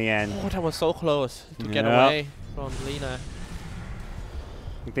Lina in the end. Oh, that was so close to get Yeah. away from Lina.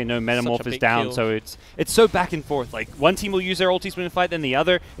 I think they know Metamorph Such a is big down, kill. so it's so back and forth. Like, one team will use their ultis win a fight, then the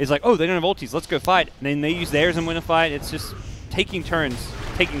other is like, oh, they don't have ultis, let's go fight. And then they use theirs and win a fight. It's just taking turns,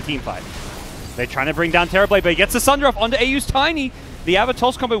 taking team fight. They're trying to bring down Terrorblade, but he gets the Sunder off onto AU's Tiny. The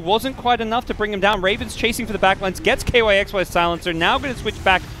Avatos combo wasn't quite enough to bring him down. Raven's chasing for the backlines, gets KYXY Silencer, now going to switch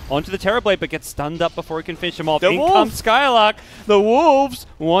back onto the Terrorblade, but gets stunned up before he can finish him off. In comes Skylark. The Wolves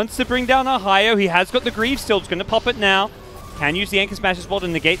wants to bring down Ohio. He has got the Grieve still, he's going to pop it now. Can use the Anchor Smash as well to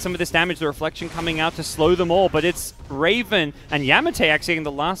negate some of this damage. The Reflection coming out to slow them all, but it's Raven and Yamate actually getting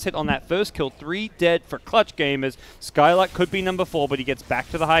the last hit on that first kill. 3 dead for Clutch Gamers. Skylark could be number 4, but he gets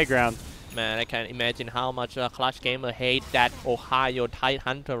back to the high ground. Man, I can imagine how much Clutch Gamer hate that Ohio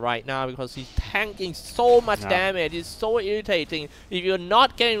Tidehunter right now because he's tanking so much damage. It's so irritating. If you're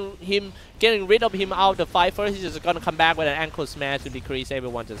not getting rid of him out of the fight first, he's just gonna come back with an ankle smash to decrease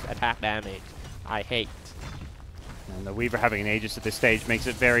everyone's attack damage. I hate. And the Weaver having an Aegis at this stage makes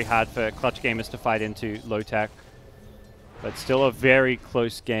it very hard for Clutch Gamers to fight into Lotac. But still a very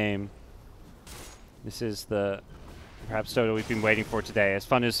close game. This is the perhaps Dota we've been waiting for today. As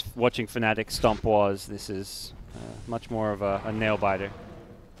fun as watching Fnatic stomp was, this is much more of a nail-biter.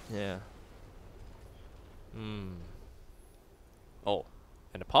 Yeah. Oh,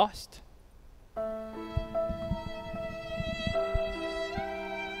 and a post.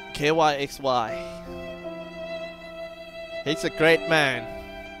 KYXY. He's a great man.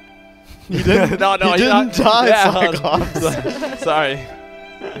 He didn't. No, he didn't die. Cyclopzz. Sorry.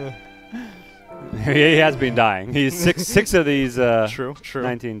 He has been dying. He's six of these true.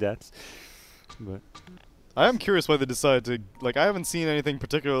 19 deaths. But I am curious why they decided to, like, I haven't seen anything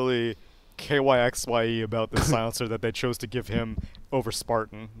particularly KYXYE about this silencer that they chose to give him over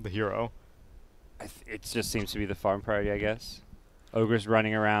Spartan, the hero. It just seems to be the farm priority, I guess. Ogre's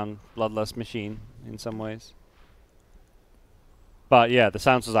running around, Bloodlust Machine in some ways. But yeah, the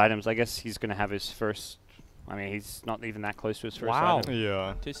silencer's items, I guess he's going to have his first. I mean, he's not even that close to his first item.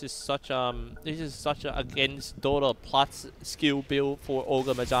 Yeah. This is such a against Dota plus skill build for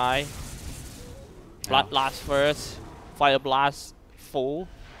Ogre Magi. Blood Blast first, Fire Blast full,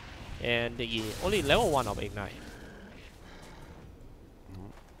 and the only level 1 of Ignite.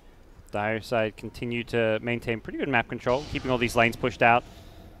 Dire side continue to maintain pretty good map control, keeping all these lanes pushed out.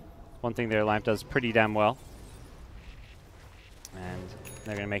 One thing their lineup does pretty damn well. And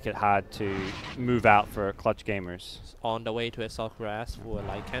they're going to make it hard to move out for Clutch Gamers. On the way to Assault Grass for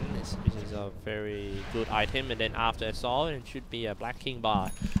Lycan, which is a very good item, and then after Assault, it should be a Black King bar.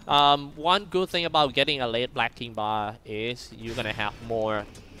 One good thing about getting a late Black King bar is you're going to have more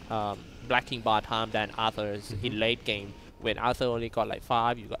Black King bar time than others in late game. When Arthur only got like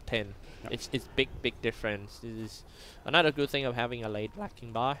 5, you got 10. Yep. It's big difference. This is another good thing of having a late Black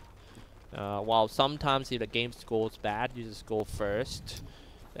King bar. While sometimes if the game goes bad, you just go first.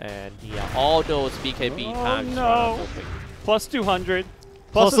 And all those BKB times. No! Plus 200.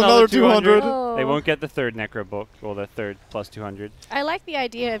 Plus another 200. Oh. They won't get the third Necro book, or the third plus 200. I like the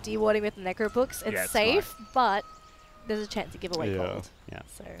idea of dewarding with the Necro books. It's safe, but there's a chance to give away gold. Yeah.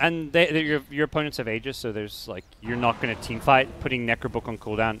 So. And your opponents have Aegis, so there's like you're not going to team fight. Putting Necro book on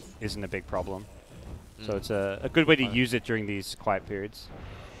cooldown isn't a big problem. So it's a good way to use it during these quiet periods.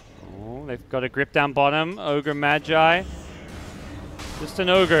 Oh, they've got a grip down bottom. Ogre Magi. Just an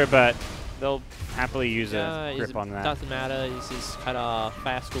Ogre, but they'll happily use a grip on that. Doesn't matter. This is kind of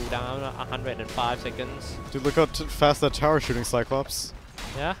fast cooldown, 105 seconds. Dude, look how fast that tower shooting, Cyclopzz.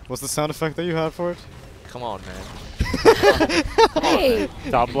 Yeah? What's the sound effect that you had for it? Come on, man. Hey!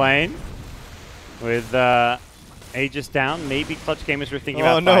 Top lane with Aegis down. Maybe Clutch Gamers were thinking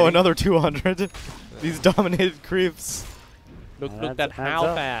about no, fighting. another 200. These dominated creeps. Look at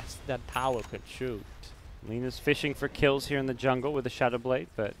how fast that tower could shoot. Lena's fishing for kills here in the jungle with a Shadow Blade,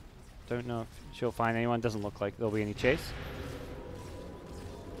 but don't know if she'll find anyone. Doesn't look like there'll be any chase.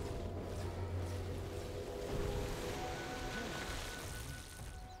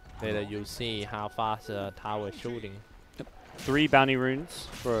 Later you'll see how fast the tower is shooting. 3 bounty runes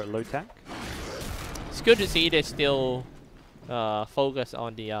for Lotac. It's good to see they still focus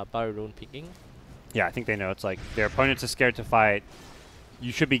on the barrel rune picking. Yeah, I think they know it's like their opponents are scared to fight.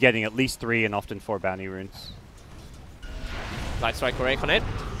 You should be getting at least 3 and often 4 bounty runes. Light Strike Array connect.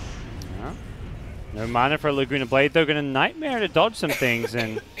 Yeah. No mana for Laguna Blade. They're going to Nightmare to dodge some things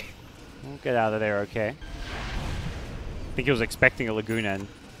and we'll get out of there okay. I think he was expecting a Laguna and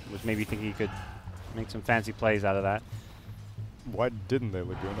was maybe thinking he could make some fancy plays out of that. Why didn't they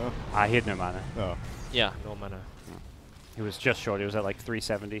Laguna? He had no mana. Oh. Yeah, no mana. He was just short. He was at like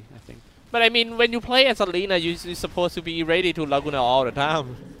 370, I think. But I mean, when you play as a Lina, you're supposed to be ready to Laguna all the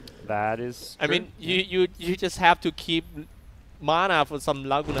time. That is true. I mean, you just have to keep mana for some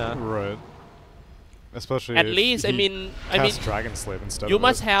Laguna. Right. Especially at least, I mean, Dragon Slave instead. You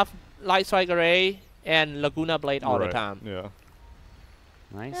must have Light Strike Array and Laguna Blade all the time. Yeah.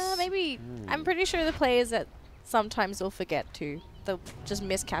 Nice. Maybe I'm pretty sure the players that sometimes will forget to they'll just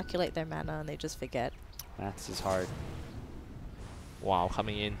miscalculate their mana and they just forget. Maths is hard. Wow,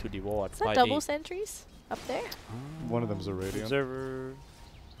 coming into the ward. Is that double sentries up there? One of them's a Radiant. Observer.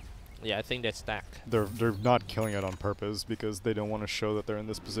 Yeah, I think they stack. They're not killing it on purpose because they don't want to show that they're in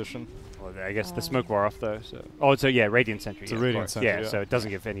this position. Well, I guess the smoke wore off though. So so yeah, Radiant Sentry. It's a Radiant Sentry. Yeah, so it doesn't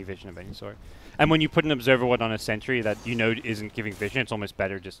give any vision of any sort. And when you put an Observer Ward on a Sentry that you know isn't giving vision, it's almost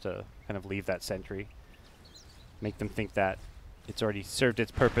better just to kind of leave that Sentry. Make them think that it's already served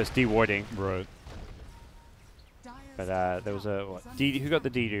its purpose, dewarding. Right. But there was a who got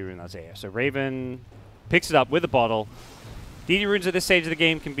the DD rune? That's Aya. So Raven picks it up with a bottle. DD runes at this stage of the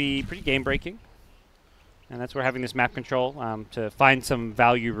game can be pretty game breaking, and that's where having this map control to find some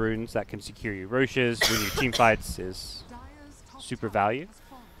value runes that can secure you Roches, win your team fights is super value.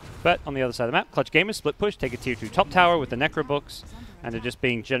 But on the other side of the map, Clutch Gamers split push, take a tier 2 top tower with the Necro books, and they're just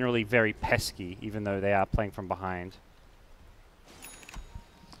being generally very pesky, even though they are playing from behind.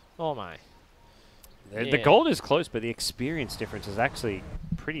 Oh my. The gold is close, but the experience difference is actually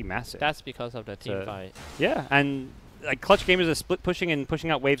pretty massive. That's because of the team fight. Yeah, and like Clutch Gamers are split pushing and pushing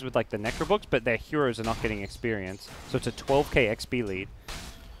out waves with like the Necro books, but their heroes are not getting experience. So it's a 12k XP lead.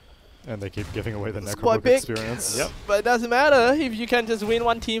 And they keep giving away the Necro quite book experience. Yep. But it doesn't matter. If you can just win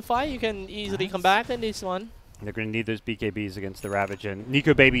one team fight, you can easily come back in this one. They're going to need those BKBs against the Ravage, and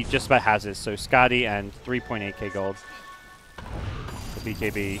Nico Baby just about has this. So Skadi and 3.8k gold. The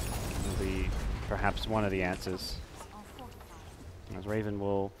BKB will be perhaps one of the answers. As Raven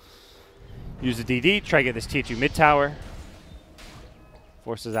will use the DD, try to get this tier 2 mid tower.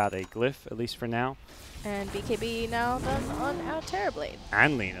 Forces out a glyph, at least for now. And BKB now done on our Terrorblade.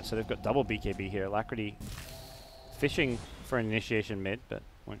 And Lina, so they've got double BKB here. Alacrity fishing for an initiation mid, but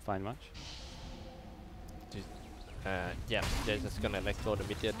won't find much. Yeah, they're just gonna let go the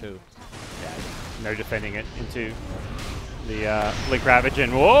mid tier too. Yeah, no defending it into the Blink Ravage,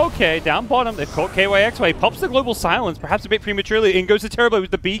 and okay, down bottom, they've caught KYXY, he pops the Global Silence, perhaps a bit prematurely, in goes the Terrorblade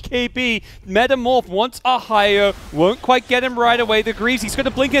with the BKB, Metamorph wants a higher, won't quite get him right away, the Greaves, he's going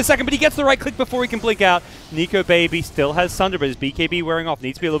to blink in a second, but he gets the right click before he can blink out. Nico Baby still has Sunder, but his BKB wearing off,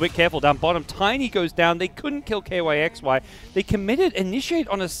 needs to be a little bit careful. Down bottom, Tiny goes down, they couldn't kill KYXY, they committed Initiate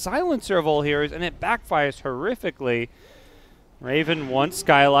on a Silencer of all heroes, and it backfires horrifically. Raven wants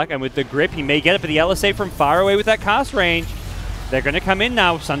Skylark, and with the grip, he may get it, but the LSA from far away with that cast range. They're going to come in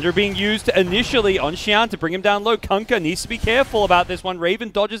now. Sunder being used initially on Xian to bring him down low. Kunkka needs to be careful about this one. Raven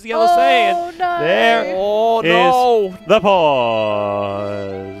dodges the LSA, and there is the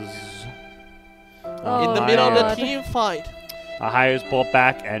pause. In the middle of the team fight. Ahayo's brought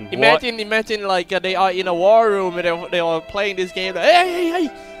back, and imagine like they are in a war room and they are playing this game. Like, hey,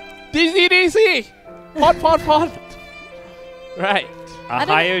 DC! Pot! Right.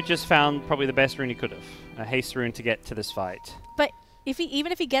 Ahayo just found probably the best rune he could have. A haste rune to get to this fight. But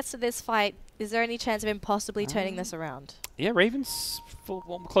even if he gets to this fight, is there any chance of him possibly turning this around? Yeah, Raven's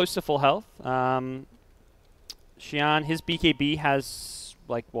close to full health. Xian, his BKB has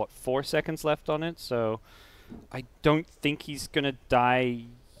like, what, 4 seconds left on it, so I don't think he's going to die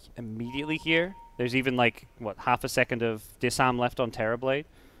immediately here. There's even like, what, half a second of disarm left on Terrorblade.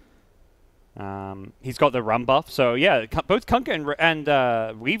 He's got the run buff, so yeah, both Kunkka and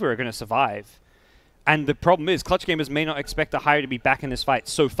Weaver are going to survive. And the problem is, Clutch Gamers may not expect Ahayo to be back in this fight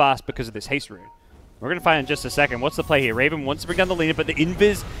so fast because of this haste rune. We're going to find in just a second. What's the play here? Raven wants to bring down the Lina, but the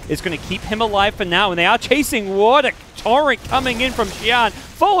Invis is going to keep him alive for now, and they are chasing. What a torrent coming in from Xian,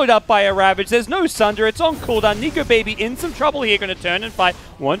 followed up by a Ravage. There's no Sunder. It's on cooldown. Nico Baby in some trouble here, going to turn and fight.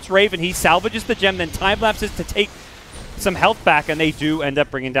 Once Raven, he salvages the gem, then time lapses to take some health back, and they do end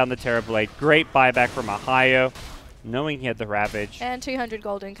up bringing down the Terrorblade. Great buyback from Ahayo, knowing he had the Ravage. And 200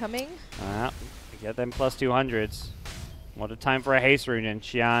 gold incoming. Get them plus 200s. What a time for a haste rune, and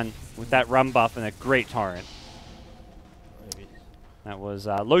Xian with that run buff and a great torrent. That was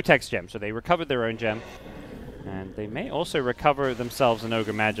Lotac's gem, so they recovered their own gem. And they may also recover themselves an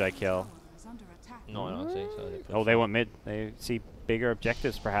Ogre Magi kill. No, I don't think so. Oh, they want mid. They see bigger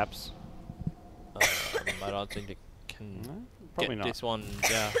objectives, perhaps. I don't think they can probably get not. This one,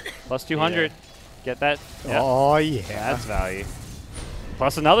 yeah. Plus 200. Yeah. Get that. Yep. Oh, yeah. That's value.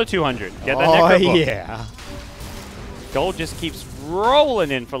 Plus another 200. Get that Necro book. Yeah. Gold just keeps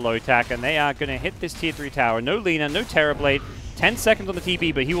rolling in for Lotac, and they are going to hit this tier 3 tower. No Lina, no Terrorblade. 10 seconds on the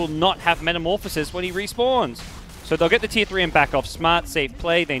TB, but he will not have Metamorphosis when he respawns. So they'll get the tier 3 and back off. Smart, safe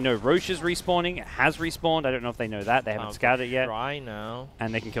play. They know Roche is respawning. It has respawned. I don't know if they know that. They haven't scouted it yet. Try now.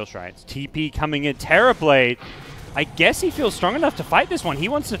 And they can kill Shrines. TP coming in. Terrorblade. I guess he feels strong enough to fight this one. He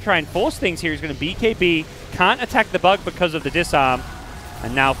wants to try and force things here. He's going to BKB. Can't attack the bug because of the disarm.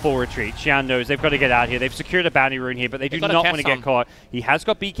 And now full retreat. Xian knows they've got to get out here. They've secured a bounty rune here, but they do not want to get caught. He has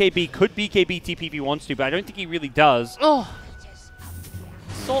got BKB. Could BKB TP if he wants to, but I don't think he really does. Oh,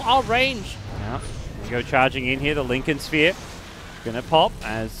 so outrange. Yeah. Go charging in here. The Lincoln Sphere gonna pop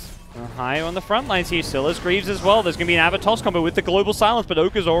as high on the front lines here. Still has Greaves as well. There's gonna be an Avatos combo with the Global Silence, but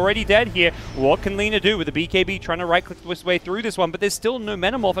Ogre's already dead here. What can Lina do with the BKB trying to right-click his way through this one? But there's still no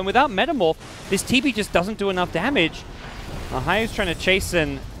Metamorph, and without Metamorph, this TP just doesn't do enough damage. Ahayo's trying to chase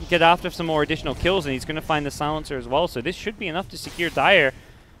and get after some more additional kills, and he's going to find the Silencer as well. So this should be enough to secure Dire.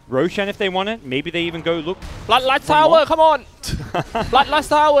 Roshan, if they want it, maybe they even go look. Bloodlust Tower, come on! Bloodlust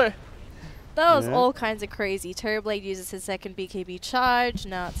Tower! That was all kinds of crazy. Terrorblade uses his second BKB charge.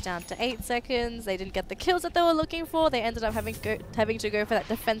 Now it's down to 8 seconds. They didn't get the kills that they were looking for. They ended up having to go for that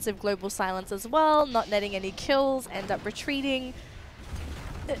defensive Global Silence as well, not netting any kills, end up retreating.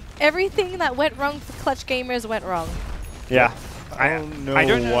 Everything that went wrong for Clutch Gamers went wrong. Yeah. I don't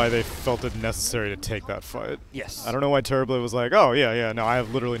know why they felt it necessary to take that fight. Yes. I don't know why Terrorblade was like, oh, yeah, no, I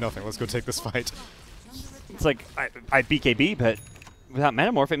have literally nothing. Let's go take this fight. It's like, I BKB, but without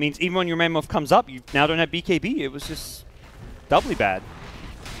Metamorph, it means even when your Metamorph comes up, you now don't have BKB. It was just doubly bad.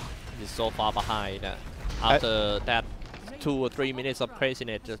 He's so far behind. After that 2 or 3 minutes of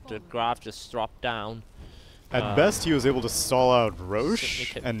craziness, the graph just dropped down. At best, he was able to stall out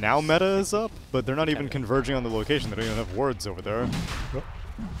Roche, and now meta is up, but they're not even converging on the location. They don't even have wards over there.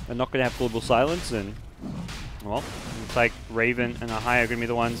 They're not going to have Global Silence, and, well, looks like Raven and Ahayo are going to be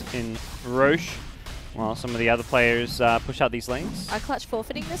the ones in Roche, while some of the other players push out these lanes. Are Clutch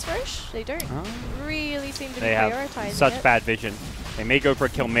forfeiting this Roche? They don't really seem to be prioritizing it. They have such bad vision. They may go for a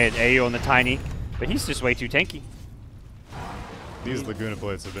kill mid. AO on the Tiny, but he's just way too tanky. These Laguna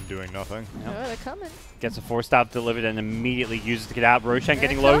Blades have been doing nothing. Yep. Oh, they're coming. Gets a 4-stab delivered and immediately uses it to get out. Roshan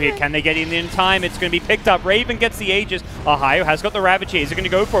getting low here. Can they get in time? It's going to be picked up. Raven gets the Aegis. Ahayo has got the Ravage here. Is it going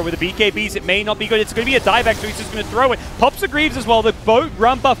to go for it with the BKBs? It may not be good. It's going to be a dieback, so he's just going to throw it. Pops the Greaves as well. The boat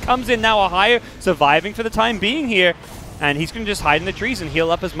run buff comes in now. Ahayo surviving for the time being here. And he's going to just hide in the trees and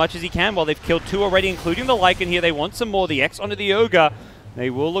heal up as much as he can while they've killed 2 already, including the Lycan here. They want some more. The X onto the Ogre. They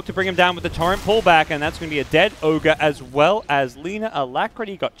will look to bring him down with the Torrent pullback, and that's going to be a dead Ogre, as well as Lina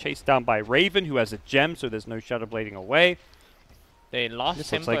Alacrity got chased down by Raven, who has a gem, so there's no Shadow Blading away. They lost this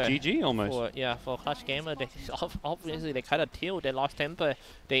temper. looks like GG almost. For Clutch Gamer, they obviously they kind of tilt. They lost temper.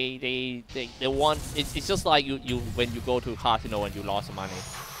 They want. It's just like you when you go to a casino and you lost money,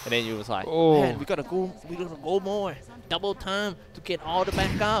 and then you was like, man, we gotta go more, double time to get all the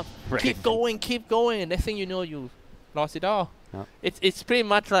back up. Keep going. Next thing you know, you lost it all. Yep. It's pretty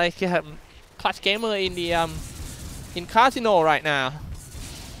much like Clutch Gamer in the in casino right now.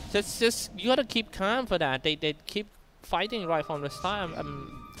 Just you gotta keep calm for that. They keep fighting right from the start.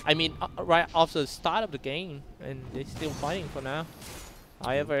 I mean right off the start of the game, and they're still fighting for now.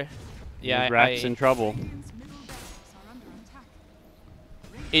 However, yeah, Rack's in trouble.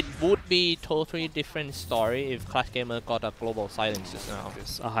 It would be totally different story if Clutch Gamer got a Global Silence just now.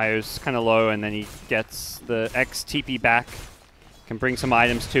 Ahayo's kind of low, and then he gets the X TP back. Can bring some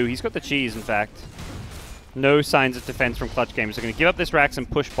items too. He's got the cheese, in fact. No signs of defense from Clutch Gamers. They're going to give up this Rax and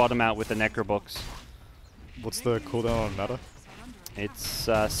push bottom out with the Necro Books. What's the cooldown on meta? It's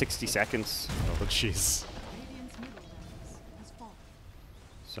 60 seconds. Oh, the cheese.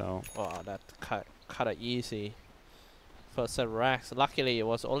 So. Wow, that kind of easy. First set Rax. Luckily, it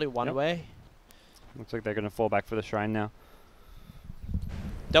was only one way. Looks like they're going to fall back for the Shrine now.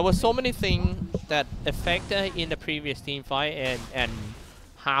 There were so many things that affected in the previous team fight and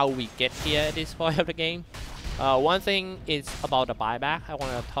how we get here at this point of the game. One thing is about the buyback. I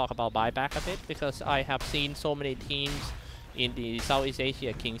want to talk about buyback a bit because I have seen so many teams in the Southeast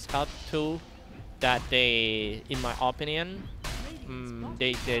Asia Kings Cup too that they, in my opinion,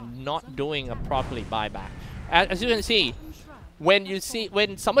 they're not doing a properly buyback. As you can see,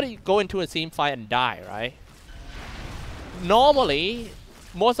 when somebody go into a team fight and die, right? Normally,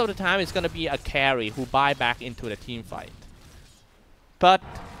 most of the time it's going to be a carry who buy back into the team fight. But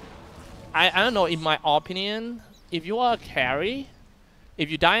I don't know, in my opinion, if you are a carry, if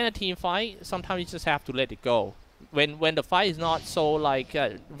you die in a team fight, sometimes you just have to let it go. When the fight is not so like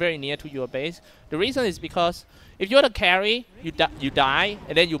very near to your base. The reason is because if you're the carry, you die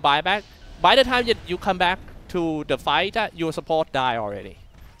and then you buy back. By the time you come back to the fight, your support die already.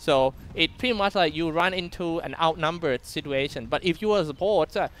 So it pretty much like you run into an outnumbered situation. But if you are a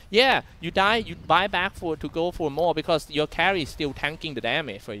support, yeah, you die, you buy back to go for more because your carry is still tanking the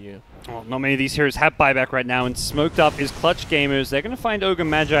damage for you. Well, not many of these heroes have buyback right now, and smoked up is Clutch Gamers. They're going to find Ogre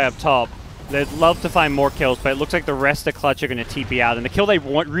Magi up top. They'd love to find more kills, but it looks like the rest of Clutch are going to TP out. And the kill they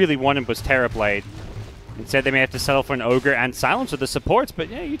really wanted was Terrorblade. Instead, they may have to settle for an Ogre and Silencer, the supports, but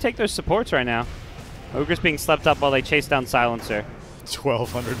yeah, you take those supports right now. Ogre's being slept up while they chase down Silencer.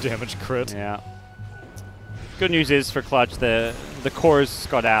 1200 damage crit. Yeah. Good news is for Clutch, the cores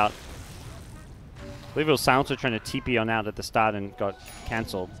got out. I believe it was Silencer trying to TP on out at the start and got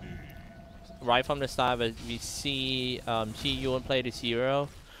cancelled. Right from the start, we see Ji-Yoon play the hero.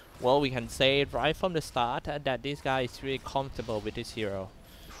 Well, we can say right from the start that this guy is really comfortable with this hero.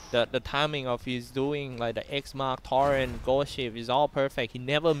 The timing of his doing like the X mark, torrent, goal shift is all perfect. He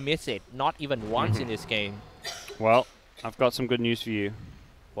never miss it, not even once in this game. Well, I've got some good news for you.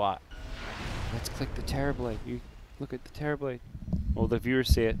 What? Let's click the Terrorblade. You look at the Terrorblade. Well, the viewers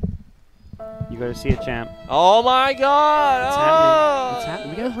see it. You gotta see it, champ. Oh my God! It's happening. It's happening.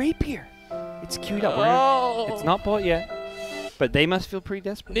 We got a rapier. It's queued up. It's not bought yet, but they must feel pretty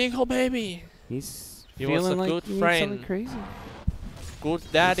desperate. Nico baby. He's He feeling was a like good he needs friend. something crazy. Good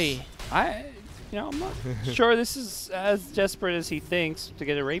daddy. I'm not sure this is as desperate as he thinks to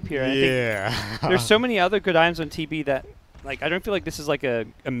get a rapier. I think there's so many other good items on TB that, like, I don't feel like this is like a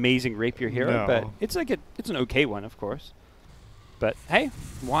amazing rapier hero, but it's like it's an okay one, of course. But hey,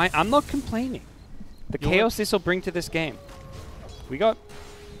 why? I'm not complaining. The chaos this will bring to this game. We got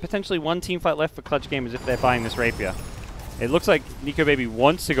potentially one team fight left for Clutch Gamers if they're buying this rapier. It looks like Nico Baby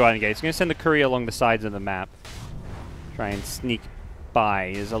wants to go out and get it. He's going to send the courier along the sides of the map. Try and sneak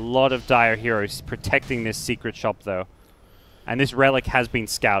by. There's a lot of dire heroes protecting this secret shop, though. And this relic has been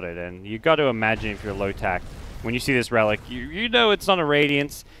scouted. And you got to imagine if you're Lotac, when you see this relic, you know it's not a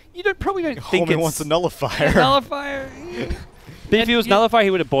Radiance. You probably don't think Homie wants a Nullifier. A Nullifier. But if he was Nullifier, he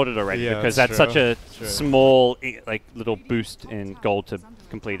would have bought it already because that's such a small, like, little boost in gold to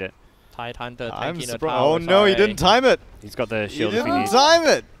complete it. Tide Hunter I'm taking the surprised. tower. Oh no, he didn't time it. He's got the shield He if he didn't needs. time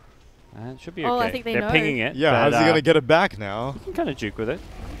it. It should be okay. Oh, I think they They're know. pinging it. Yeah, how's he gonna get it back now? He can kind of juke with it.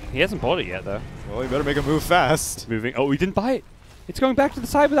 He hasn't bought it yet, though. Well, he better make a move fast. Moving. Oh, he didn't buy it. It's going back to the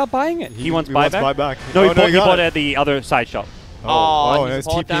side without buying it. He wants buy buyback? back. No, he got bought it at the other side shop. Oh, he's and it's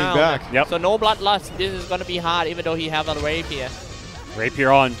bought TPing down. back. Yep. So no bloodlust. This is gonna be hard, even though he have a rapier. Rapier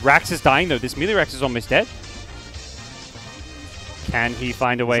on. Rax is dying, though. This melee Rax is almost dead. Can he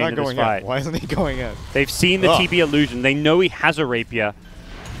find a way into this fight? Why isn't he going in? They've seen the TB illusion. They know he has a rapier.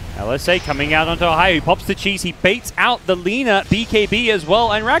 LSA coming out onto Ohio. He pops the cheese. He baits out the Lina BKB as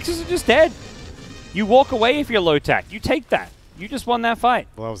well. And Raxus is just dead. You walk away if you're Lotac. You take that. You just won that fight.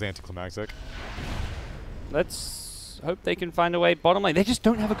 Well, that was anticlimactic. Let's hope they can find a way. Bottom lane, they just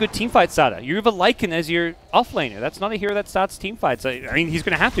don't have a good teamfight starter. You have a Lycan as your offlaner. That's not a hero that starts teamfights. I mean, he's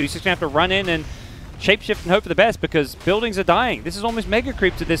going to have to. He's just going to have to run in and shapeshift and hope for the best because buildings are dying. This is almost mega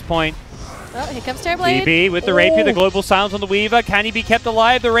creeps at this point. Oh, here comes Terrorblade. DB with the rapier, the global silence on the Weaver. Can he be kept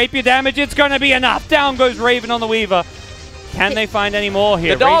alive? The rapier damage, it's going to be enough. Down goes Raven on the Weaver. Can they find any more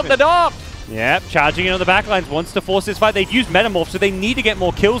here? The dog! Yep, charging in on the backlines, wants to force this fight. They've used Metamorph, so they need to get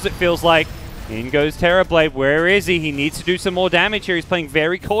more kills, it feels like. In goes Terrorblade. Where is he? He needs to do some more damage here. He's playing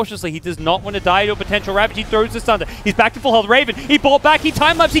very cautiously. He does not want to die to a potential Ravage. He throws the Thunder. He's back to full health. Raven, he bought back. He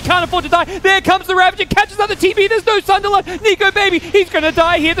time-lapse. He can't afford to die. There comes the Ravage. It catches on the TB. There's no Thunder left. Nico Baby, he's going to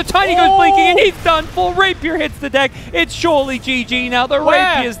die here. The Tiny goes blinking, and he's done for. Rapier hits the deck. It's surely GG now. The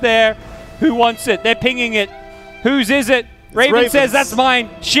Rapier's there. Who wants it? They're pinging it. Whose is it? Raven says, that's mine.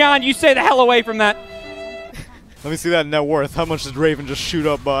 Xian, you stay the hell away from that. Let me see that net worth. How much did Raven just shoot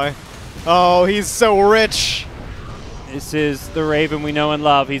up by? Oh, he's so rich. This is the Raven we know and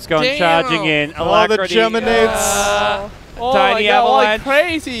love. He's going charging in. Oh, the Geminates. Oh Tiny my God, avalanche.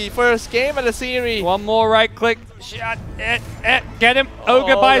 crazy. First game of the series. One more right click. Shot. Get him.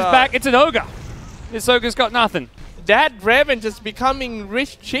 Ogre buys back. It's an Ogre. This Ogre's got nothing. That Raven just becoming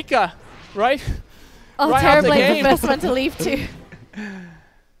rich chica, right? Oh, Right out the Terrorblade's game. the first one to leave too.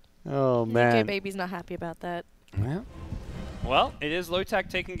 Oh, Okay, man. Baby's not happy about that. Well, it is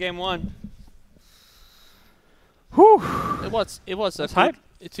Lotac taking game one. Whew. It was a That's hype.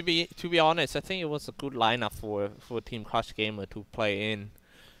 good, to be honest, I think it was a good lineup for Team Clutch Gamer to play in.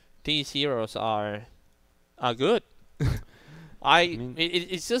 These heroes are good.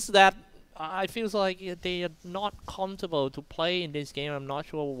 It's just that I feel like they are not comfortable to play in this game. I'm not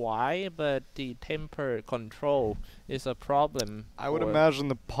sure why, but the temper control is a problem. I would for- imagine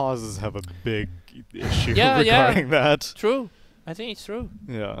the pauses have a big issue Yeah, regarding that. True. I think it's true.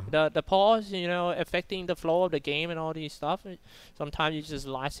 Yeah. The pause, affecting the flow of the game and all these stuff. Sometimes you just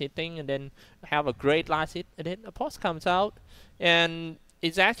last hitting and then have a great last hit, and then the pause comes out, and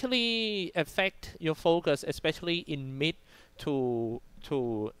it's actually affect your focus, especially in mid to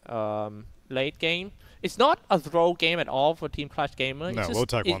late game. It's not a throw game at all for Team Clutch Gamer. No, It's just,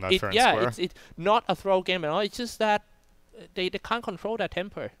 Lotac won that fair and yeah, square. it's not a throw game at all. It's just that they can't control their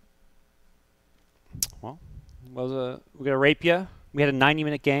temper. Well, we got a rapier. We had a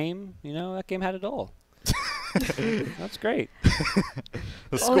 90-minute game. You know, that game had it all. That's great.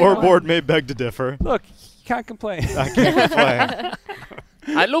 The scoreboard may beg to differ. Look, you can't complain. I can't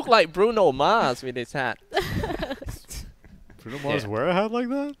complain. I look like Bruno Mars with his hat. Bruno Mars wear a hat like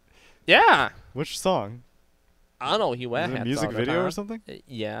that? Yeah. Which song? I don't know. He wear Is it hats a music all the video time. or something?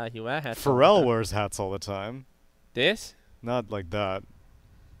 Yeah, he wear hats. all the Pharrell time. wears hats all the time. This? Not like that.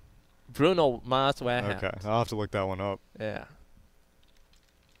 Bruno Mars wear hats. Okay, I'll have to look that one up. Yeah.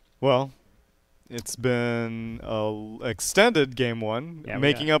 Well, it's been a extended game one, Yeah,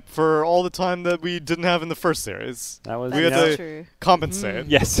 making up for all the time that we didn't have in the first series. That was We had That's to true. compensate.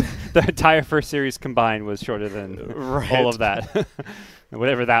 Yes, the entire first series combined was shorter than Right. all of that.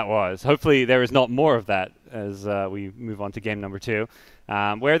 Whatever that was. Hopefully there is not more of that as we move on to game number 2.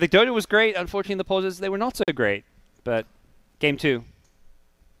 Where the Dota was great, unfortunately the pauses, they were not so great. But game 2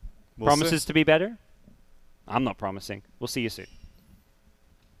 We'll promises to be better? I'm not promising. We'll see you soon.